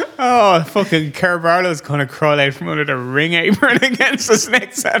 Oh, fucking Carvalho's going to crawl out from under the ring apron against us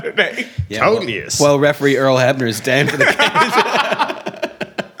next Saturday. Yeah, totally is. Well, referee Earl Hebner is down for the count.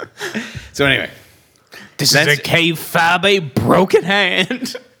 So anyway, This is a kayfabe broken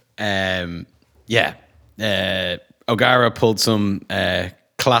hand. O'Gara pulled some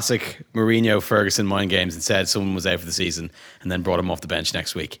classic Mourinho Ferguson mind games and said someone was out for the season and then brought him off the bench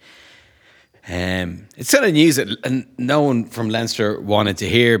next week. It's kind of news that no one from Leinster wanted to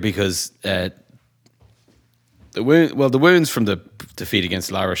hear because the wounds from the defeat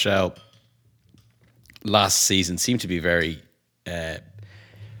against La Rochelle last season seem to be very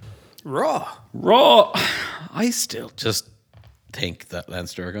raw. I still just think that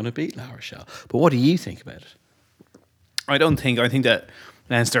Leinster are going to beat La Rochelle. But what do you think about it? I think that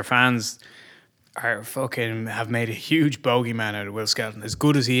Leinster fans are fucking have made a huge bogeyman out of Will Skelton. As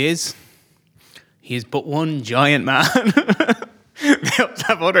good as he is but one giant man. They also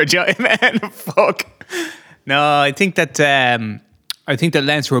have other giant men. Fuck. No, I think that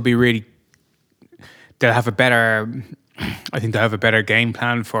Leinster will be really. They'll have a better. I think they'll have a better game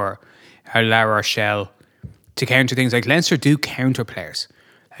plan for how La Rochelle to counter things. Like Leinster do counter players.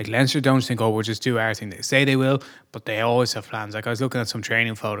 Like Leinster don't think, we'll just do our thing. They say they will, but they always have plans. Like I was looking at some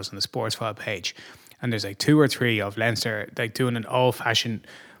training photos on the Sports File page, and there's like 2 or 3 of Leinster like doing an old-fashioned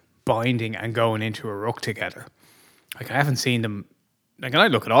binding and going into a ruck together. Like I haven't seen them. Like, and I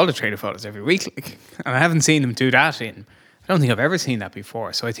look at all the training photos every week, like, and I haven't seen them do that in. I don't think I've ever seen that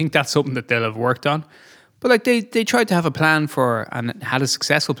before. So I think that's something that they'll have worked on. But like they tried to have a plan for and had a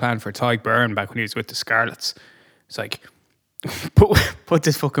successful plan for Tyke Byrne back when he was with the Scarlets. It's like put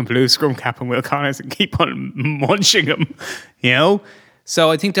this fucking blue scrum cap on Will Connors and keep on munching him, you know.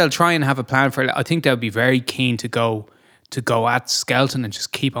 So I think they'll try and have a plan for it. I think they'll be very keen to go at Skelton and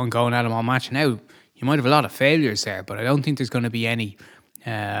just keep on going at him all match. Now you might have a lot of failures there, but I don't think there's going to be any.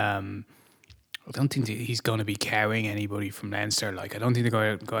 I don't think that he's going to be carrying anybody from Leinster. Like I don't think they're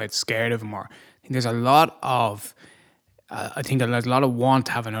going to go out scared of him. Or I think there's a lot of. I think there's a lot of want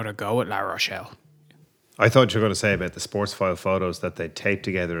to have another go at La Rochelle. I thought you were going to say about the Sports File photos that they taped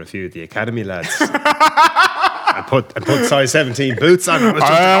together a few of the academy lads and put size 17 boots on. It was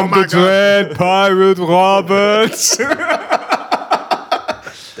just, I am the Dread Pirate Roberts.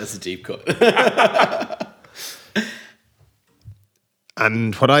 That's a deep cut.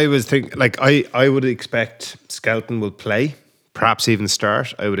 And what I was thinking, like I would expect Skelton will play, perhaps even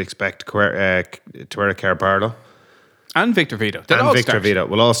start. I would expect Tuera Carbarlo. And Victor Vito. Vito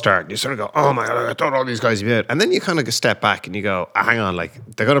will all start. You sort of go, oh my God, I thought all these guys would be out. And then you kind of step back and you go, hang on,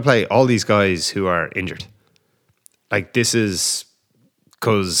 like they're going to play all these guys who are injured. Like this is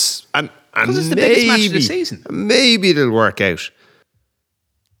because it's the biggest match of the season. Maybe it'll work out.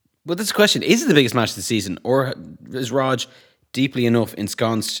 Well, that's the question. Is it the biggest match of the season? Or is Raj deeply enough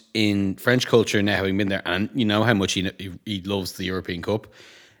ensconced in French culture now, having been there? And you know how much he loves the European Cup.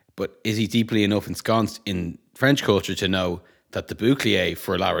 But is he deeply enough ensconced in French culture to know that the bouclier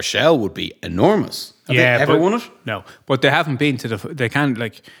for La Rochelle would be enormous? Have they ever won it? No, but they haven't been to they can't,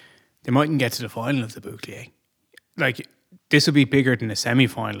 like, they mightn't get to the final of the bouclier. Like, this would be bigger than the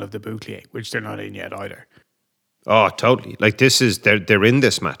semi-final of the bouclier, which they're not in yet either. Oh, totally. Like this is they're in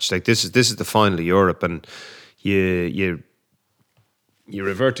this match. Like this is the final of Europe, and you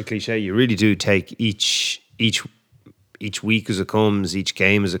revert to cliche. You really do take each week as it comes, each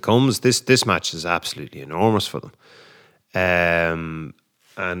game as it comes. This match is absolutely enormous for them.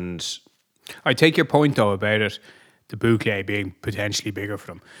 And I take your point though about it, the bouclier being potentially bigger for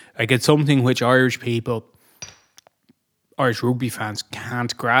them. Like it's something which Irish rugby fans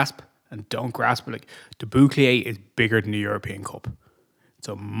can't grasp and don't grasp it. Like the bouclier is bigger than the European Cup. It's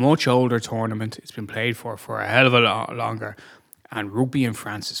a much older tournament. It's been played for a hell of a lot longer, and rugby in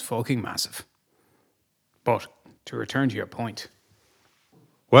France is fucking massive. But to return to your point.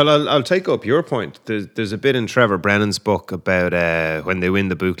 Well, I'll take up your point. There's a bit in Trevor Brennan's book about when they win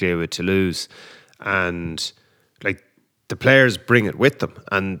the bouclier with Toulouse, and like the players bring it with them,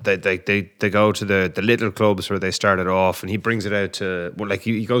 and they go to the little clubs where they started off, and he brings it out to, well, like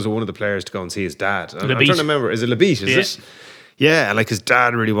he goes with one of the players to go and see his dad. I'm trying to remember, is it Labite? Is it? Yeah, and like his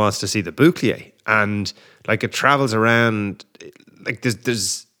dad really wants to see the bouclier, and like it travels around. Like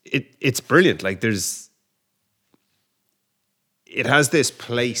it's brilliant. Like it has this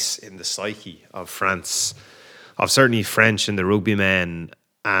place in the psyche of France, of certainly French and the rugby men,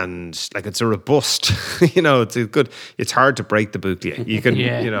 and like it's a robust, it's hard to break the bouclier. You can,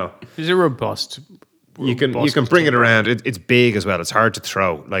 it's a robust. You can bring it around. It's big as well. It's hard to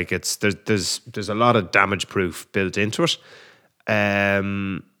throw. Like there's a lot of damage proof built into it,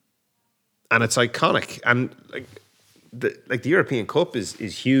 and it's iconic. And like the European Cup is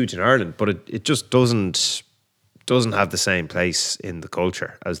huge in Ireland, but it just doesn't have the same place in the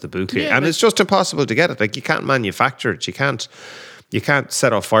culture as the bouclier, and it's just impossible to get it. Like you can't manufacture it. You can't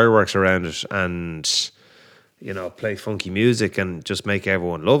set off fireworks around it, and play funky music and just make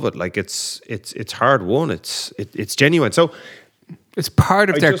everyone love it. Like it's hard won. It's genuine. So it's part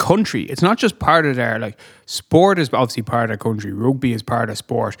of their country. It's not just part of their sport is obviously part of their country. Rugby is part of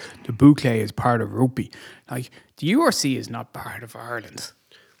sport. The boucle is part of rugby. Like the URC is not part of Ireland.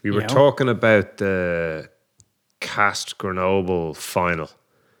 We were talking about the Cast Grenoble final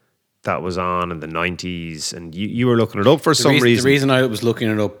that was on in the 90s, and you were looking it up for some reason. The reason I was looking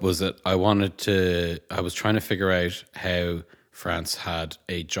it up was that I was trying to figure out how France had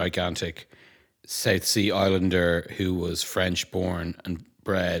a gigantic South Sea Islander who was French born and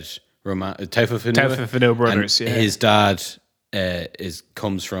bred, Taifa Finot brothers. And his dad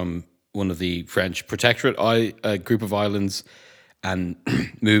comes from one of the French protectorate group of islands and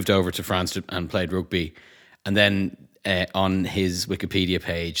moved over to France and played rugby. And then on his Wikipedia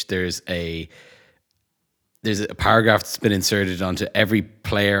page, there's a paragraph that's been inserted onto every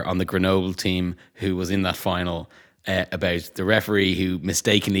player on the Grenoble team who was in that final about the referee who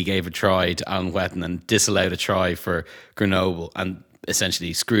mistakenly gave a try to Alan Whetton and disallowed a try for Grenoble and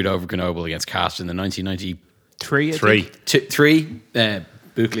essentially screwed over Grenoble against Castres in the 1993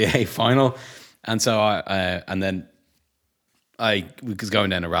 Bouclier final. And so I was going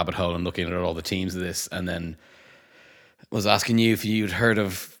down a rabbit hole and looking at all the teams of this, and then was asking you if you'd heard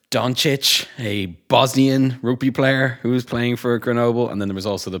of Doncic, a Bosnian rugby player who was playing for Grenoble, and then there was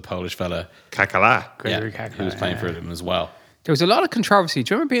also the Polish fella Kakala, who was playing for them as well. There was a lot of controversy.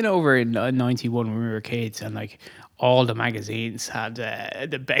 Do you remember being over in 91 when we were kids and all the magazines had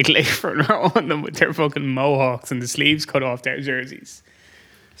the Begley front row on them with their fucking mohawks and the sleeves cut off their jerseys?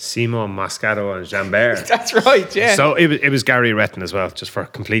 Simon Moscato and Jambert. That's right, yeah. So it was Gary Retton as well, just for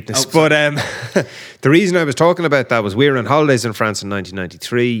completeness. But the reason I was talking about that was we were on holidays in France in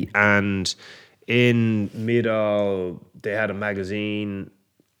 1993, and in Midal they had a magazine,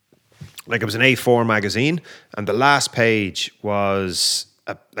 it was an A4 magazine, and the last page was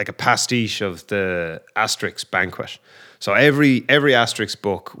a pastiche of the Asterix banquet. So every Asterix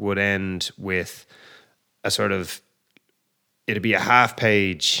book would end with a sort of, it'd be a half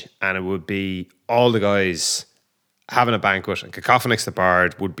page, and it would be all the guys having a banquet, and Cacophonix the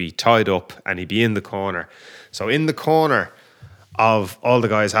Bard would be tied up and he'd be in the corner. So in the corner of all the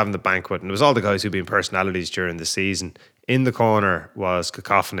guys having the banquet, and it was all the guys who'd been personalities during the season, in the corner was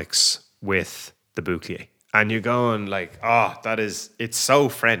Cacophonix with the bouclier. And you're going it's so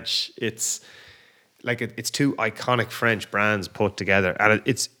French. It's it's two iconic French brands put together, and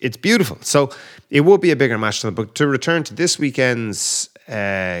it's beautiful. So it would be a bigger match to them. But to return to this weekend's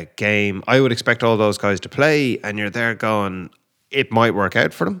game, I would expect all those guys to play, and you're there going, it might work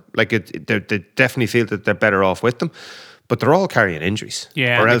out for them. They definitely feel that they're better off with them, but they're all carrying injuries.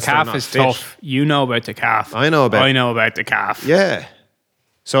 Yeah, the calf is tough. You know about the calf. I know about the calf. Yeah.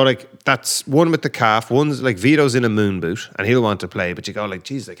 So that's one with the calf. One's Vito's in a moon boot and he'll want to play, but you go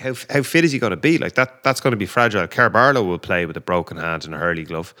geez, how fit is he going to be? That's going to be fragile. Carbarlo will play with a broken hand and a hurley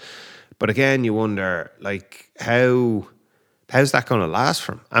glove, but again you wonder how's that going to last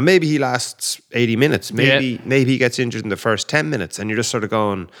for him? And maybe he lasts 80 minutes. Maybe he gets injured in the first 10 minutes, and you're just sort of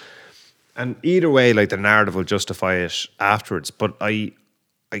going. And either way, the narrative will justify it afterwards. But I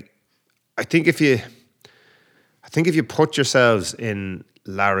think if you put yourselves in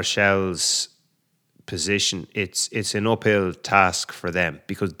La Rochelle's position, it's an uphill task for them,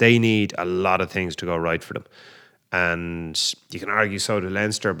 because they need a lot of things to go right for them. And you can argue so to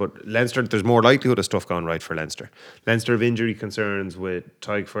Leinster, but Leinster, there's more likelihood of stuff going right for Leinster. Leinster have injury concerns with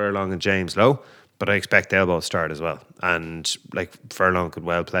Tadhg Furlong and James Lowe, but I expect they'll both start as well. And Furlong could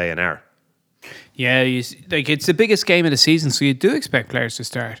well play an hour. Yeah, it's the biggest game of the season, so you do expect players to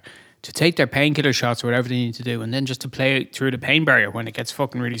start, to take their painkiller shots or whatever they need to do, and then just to play through the pain barrier when it gets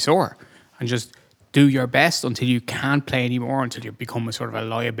fucking really sore, and just do your best until you can't play anymore, until you become a sort of a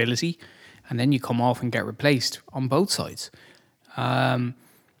liability, and then you come off and get replaced on both sides. La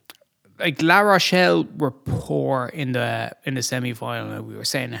Rochelle were poor in the semi-final. We were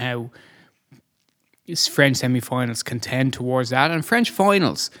saying how French semi-finals contend towards that, and French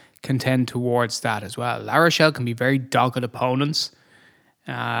finals contend towards that as well. La Rochelle can be very dogged opponents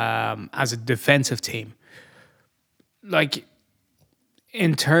as a defensive team.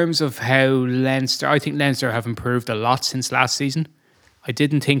 In terms of how Leinster, I think Leinster have improved a lot since last season. I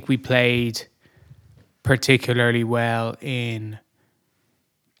didn't think we played particularly well in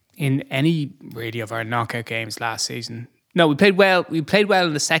any really of our knockout games last season. No, we played well. We played well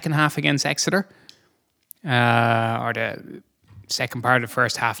in the second half against Exeter, or the second part of the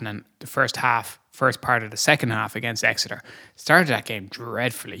first half, and then the first part of the second half against Exeter. Started that game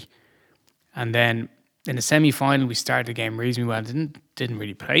dreadfully, and then in the semi-final we started the game reasonably well. Didn't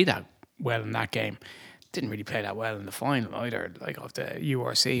really play that well in that game. didn't really play that well in the final either, like of the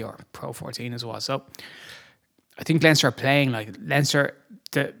URC or Pro 14 as well. So I think Leinster are playing like Leinster.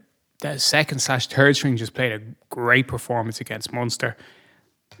 The second/third string just played a great performance against Munster.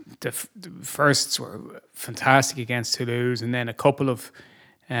 The firsts were fantastic against Toulouse, and then a couple of,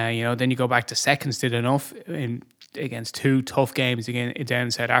 then you go back to seconds did enough against two tough games again down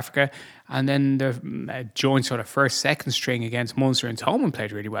in South Africa, and then the joint sort of second string against Munster and Thomond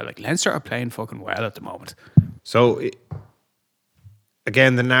played really well. Like Leinster are playing fucking well at the moment. So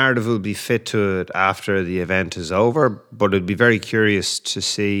again, the narrative will be fit to it after the event is over, but it'd be very curious to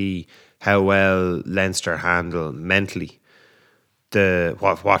see how well Leinster handle mentally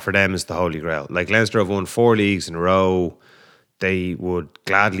what for them is the holy grail. Like Leinster have won 4 leagues in a row. They would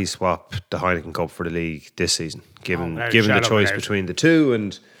gladly swap the Heineken Cup for the league this season, given the choice between the two.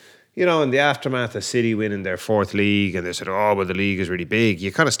 And in the aftermath of City winning their 4th league, and they said, "Oh, well, the league is really big."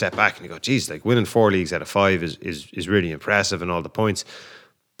 You kind of step back and you go, "Geez, like winning 4 leagues out of 5 is really impressive and all the points."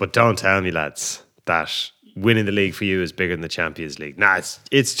 But don't tell me, lads, that winning the league for you is bigger than the Champions League. Nah,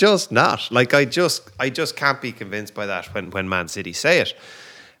 it's just not. Like I just can't be convinced by that when Man City say it.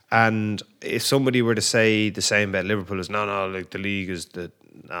 And if somebody were to say the same about Liverpool, is no, like the league is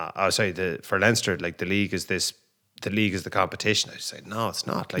for Leinster, like the league is the competition. I'd say no, it's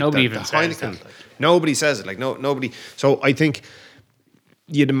not. Like nobody even says that. Like, nobody says it. Like nobody. So I think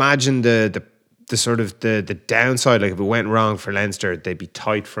you'd imagine the sort of the downside, like if it went wrong for Leinster, they'd be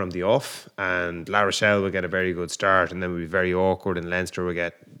tight from the off, and La Rochelle would get a very good start, and then it would be very awkward, and Leinster would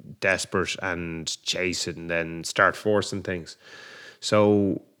get desperate and chase it, and then start forcing things.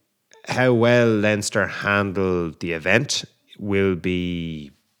 So how well Leinster handle the event will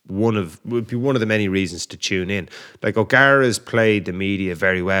be one of the many reasons to tune in. Like O'Gara's played the media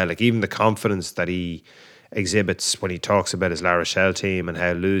very well. Like even the confidence that he exhibits when he talks about his La Rochelle team and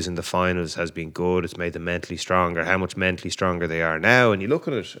how losing the finals has been good, it's made them mentally stronger, how much mentally stronger they are now. And you look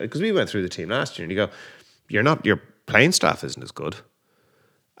at it, because we went through the team last year, and you go, your playing staff isn't as good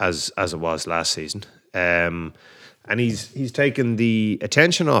as it was last season. And he's taken the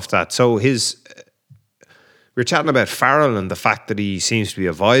attention off that. So we're chatting about Farrell and the fact that he seems to be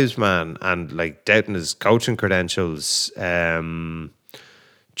a vibes man and like doubting his coaching credentials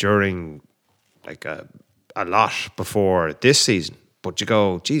during like a lot before this season. But you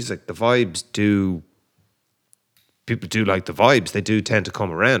go, geez, like the vibes people do like the vibes. They do tend to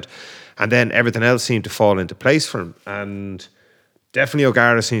come around. And then everything else seemed to fall into place for him. And definitely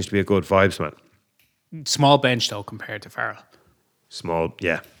O'Gara seems to be a good vibes man. Small bench though compared to Farrell. Small,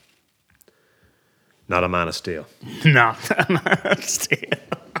 yeah. Not a man of steel. Not a man of steel.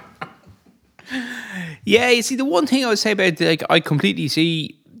 Yeah, you see, the one thing I would say about, like, I completely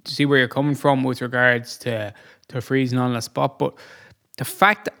see where you're coming from with regards to freezing on the spot, but the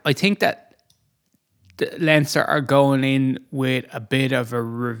fact that I think that the Leinster are going in with a bit of a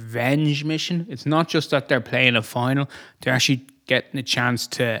revenge mission. It's not just that they're playing a final; they're actually getting a chance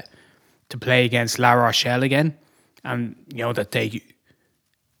to play against La Rochelle again, and that they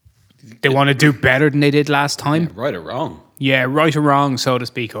want to do better than they did last time. Yeah, right or wrong. Yeah, right or wrong, so to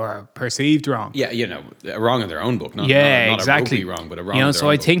speak, or perceived wrong. Yeah, wrong in their own book. Not exactly. A rugby wrong, but a wrong in their so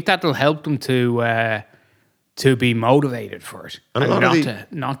own I book. think that'll help them to be motivated for it. And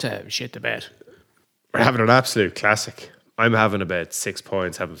not to shit the bed. We're having an absolute classic. I'm having about 6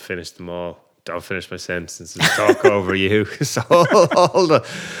 points, haven't finished them all. Don't finish my sentences, talk over you. So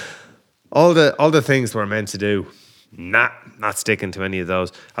all the things we're meant to do, not sticking to any of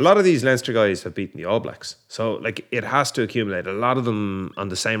those. A lot of these Leinster guys have beaten the All Blacks, so like it has to accumulate. A lot of them on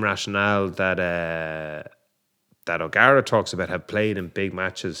the same rationale that O'Gara talks about, have played in big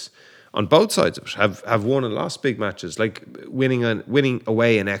matches on both sides of it, have won and lost big matches, like winning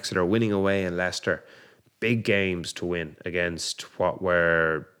away in Exeter, winning away in Leicester, big games to win against what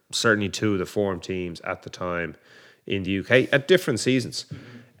were certainly two of the form teams at the time in the UK at different seasons.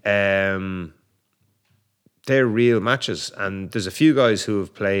 They're real matches, and there's a few guys who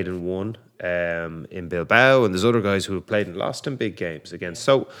have played and won in Bilbao, and there's other guys who have played and lost in big games against.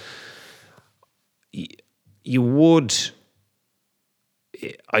 So you would,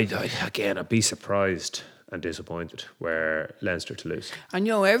 I'd be surprised and disappointed were Leinster to lose. And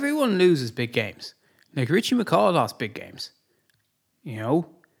everyone loses big games. Like Richie McCaw lost big games.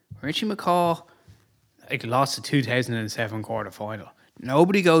 Richie McCaw lost the 2007 quarter final.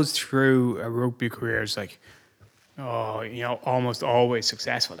 Nobody goes through a rugby career as almost always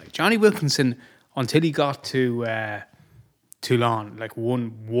successful. Like Johnny Wilkinson, until he got to Toulon,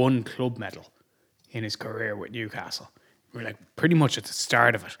 won one club medal in his career with Newcastle. We're pretty much at the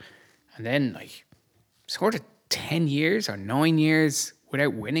start of it. And then sort of 10 years or 9 years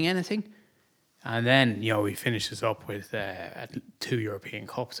without winning anything. And then, he finishes up with 2 European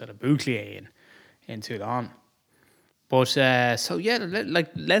Cups at a Bouclier in Toulon. But, like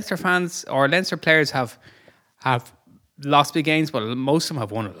Leinster fans or Leinster players have lost big games, but most of them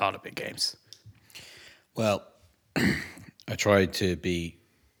have won a lot of big games. Well, I tried to be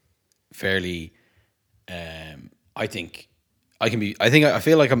fairly. I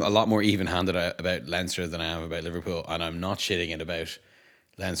feel like I'm a lot more even-handed about Leinster than I am about Liverpool, and I'm not shitting it about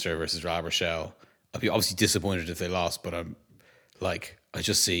Leinster versus La Rochelle. I'd be obviously disappointed if they lost, but I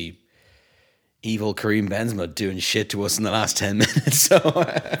just see evil Karim Benzema doing shit to us in the last 10 minutes. So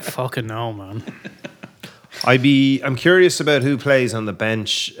fucking no, man. I'm curious about who plays on the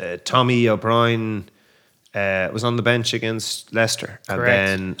bench. Tommy O'Brien was on the bench against Leicester. Correct.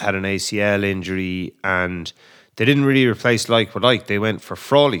 And then had an ACL injury, and they didn't really replace like for like. They went for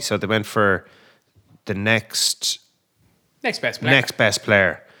Frawley, so they went for the next best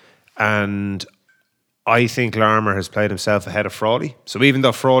player. And I think Larmour has played himself ahead of Frawley. So even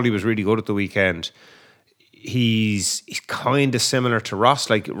though Frawley was really good at the weekend, he's kind of similar to Ross.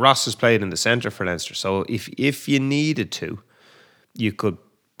 Like Ross has played in the centre for Leinster. So if you needed to, you could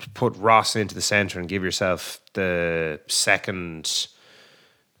put Ross into the centre and give yourself the second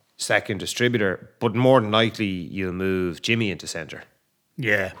distributor. But more than likely, you'll move Jimmy into centre.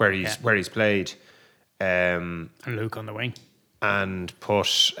 Yeah, where he's played, and Luke on the wing, and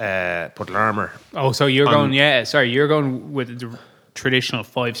put Larmour. Oh, so you're going? Yeah, sorry, you're going with the traditional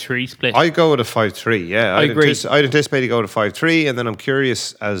 5-3 split. I go with a 5-3. Yeah, I agree. I'd anticipate to go to 5-3, and then I'm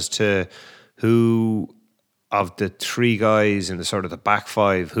curious as to who of the 3 guys in the sort of the back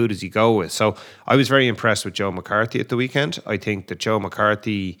 5, who does he go with? So I was very impressed with Joe McCarthy at the weekend. I think that Joe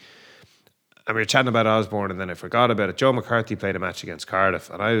McCarthy, and we were chatting about Osborne, and then I forgot about it. Joe McCarthy played a match against Cardiff,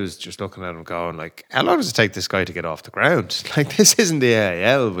 and I was just looking at him going, like, how long does it take this guy to get off the ground? Like, this isn't the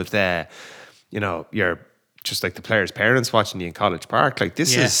AIL with, you're just like the players' parents watching you in College Park. Like,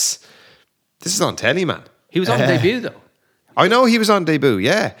 this is on telly, man. He was on debut, though. I know he was on debut,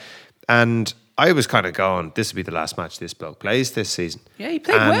 yeah. And I was kind of going, this will be the last match this bloke plays this season. Yeah, he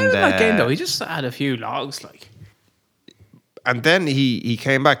played well in that game, though. He just had a few logs, like. And then he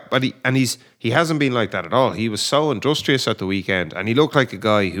came back, but he hasn't been like that at all. He was so industrious at the weekend, and he looked like a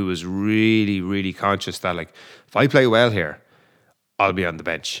guy who was really, really conscious that, like, if I play well here, I'll be on the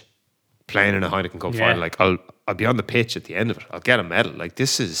bench playing in a Heineken Cup final. Like, I'll be on the pitch at the end of it. I'll get a medal. Like,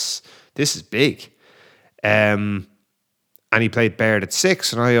 this is big. And he played Baird at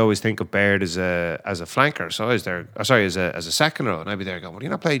 6, and I always think of Baird as a flanker. So I was there, as a second row, and I'd be there going, well, you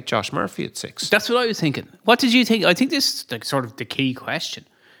not play Josh Murphy at 6? That's what I was thinking. What did you think? I think this is like sort of the key question.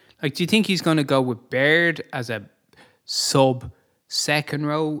 Like, do you think he's going to go with Baird as a sub second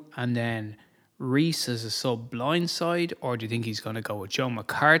row and then Reese as a sub blind side, or do you think he's going to go with Joe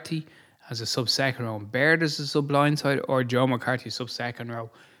McCarthy as a sub second row and Baird as a sub blind side, or Joe McCarthy sub second row,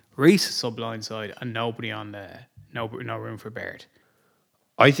 Reese a sub blind side, and nobody on the no room for Baird?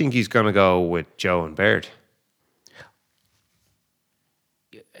 I think he's going to go with Joe and Baird.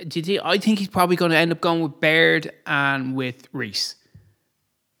 I think he's probably going to end up going with Baird and with Reese.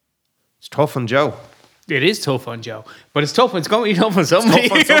 It's tough on Joe. It is tough on Joe, but it's going to be tough on somebody.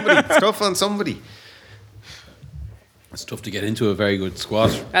 It's tough on somebody. It's tough to get into a very good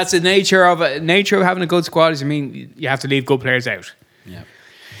squad. That's the nature of having a good squad. Is, you have to leave good players out. Yeah.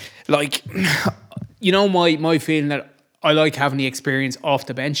 Like, my feeling that I like having the experience off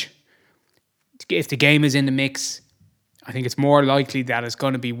the bench. If the game is in the mix, I think it's more likely that it's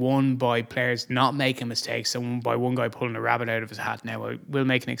going to be won by players not making mistakes than by one guy pulling a rabbit out of his hat. Now, I will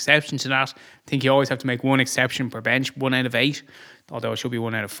make an exception to that. I think you always have to make one exception per bench, 1 out of 8, although it should be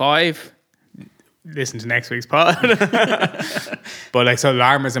 1 out of 5. Listen to next week's pod. But so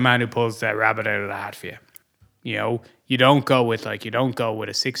Larmour's a man who pulls the rabbit out of the hat for you. You don't go with a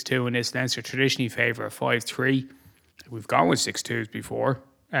 6-2 in this. Leinster traditionally favour a 5-3. We've gone with 6-2s before.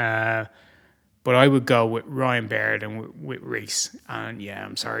 But I would go with Ryan Baird and with Reese. And yeah,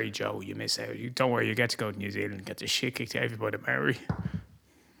 I'm sorry, Joe, you miss out. Don't worry, you get to go to New Zealand and get the shit kicked out of you by the Maori.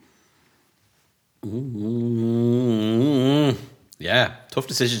 Yeah, tough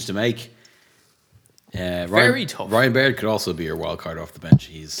decisions to make. Very tough. Ryan Baird could also be your wild card off the bench.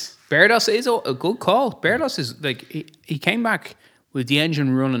 Bairdos is a good call. Bairdos is like he came back with the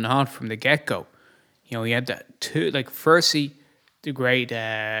engine running hot from the get go. He had that firstly the great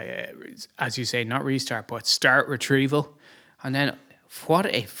as you say, not restart but start retrieval, and then what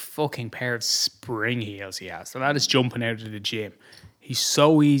a fucking pair of spring heels he has. So that is jumping out of the gym. He's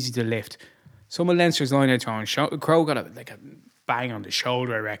so easy to lift. Some of Leinster's line out throwing. Crow got a bang on the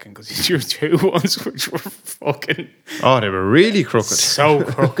shoulder, I reckon, because he threw 2 ones which were fucking Oh, they were really crooked. so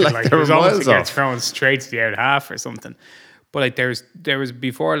crooked. like they it were was almost miles to get off. thrown straight to the out half or something. But like there was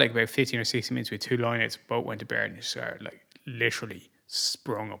before like about 15 or 16 minutes with 2 lineouts, both went to bear and just like literally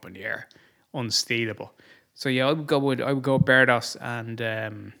sprung up in the air, unstealable. So yeah, I would go with Berdos and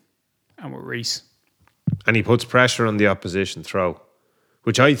with Reese. And he puts pressure on the opposition throw,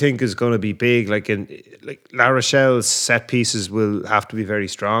 which I think is going to be big. Like La Rochelle's set pieces will have to be very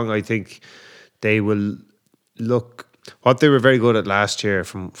strong. I think they will look what they were very good at last year.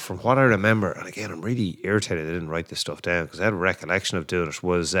 From what I remember, and again, I'm really irritated I didn't write this stuff down because I had a recollection of doing it.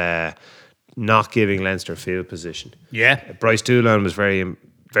 Was not giving Leinster field position. Yeah. Bryce Doolan was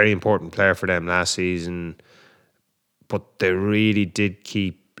very important player for them last season, but they really did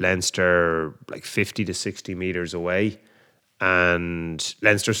keep Leinster like 50 to 60 metres away, and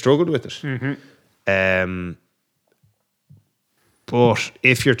Leinster struggled with it. But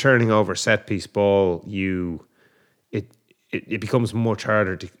if you're turning over set piece ball, it becomes much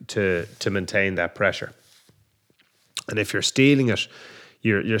harder to maintain that pressure. And if you're stealing it,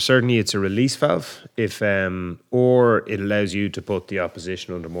 you're certainly it's a release valve. Or it allows you to put the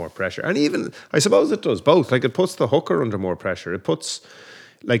opposition under more pressure, and even I suppose it does both. Like it puts the hooker under more pressure. It puts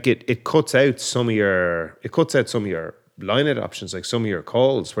it cuts out some of your line-out options, like some of your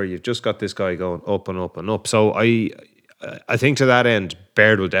calls where you've just got this guy going up and up and up. So I think to that end,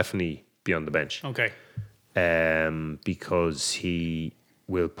 Baird will definitely be on the bench. Okay. Because he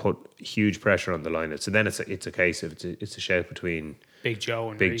will put huge pressure on the line-out. So then it's a case of it's a shout between Big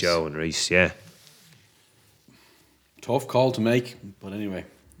Joe and Reese. Yeah. Tough call to make, but anyway,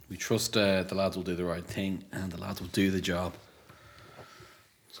 we trust the lads will do the right thing and the lads will do the job.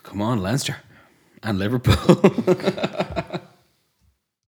 So come on, Leinster and Liverpool.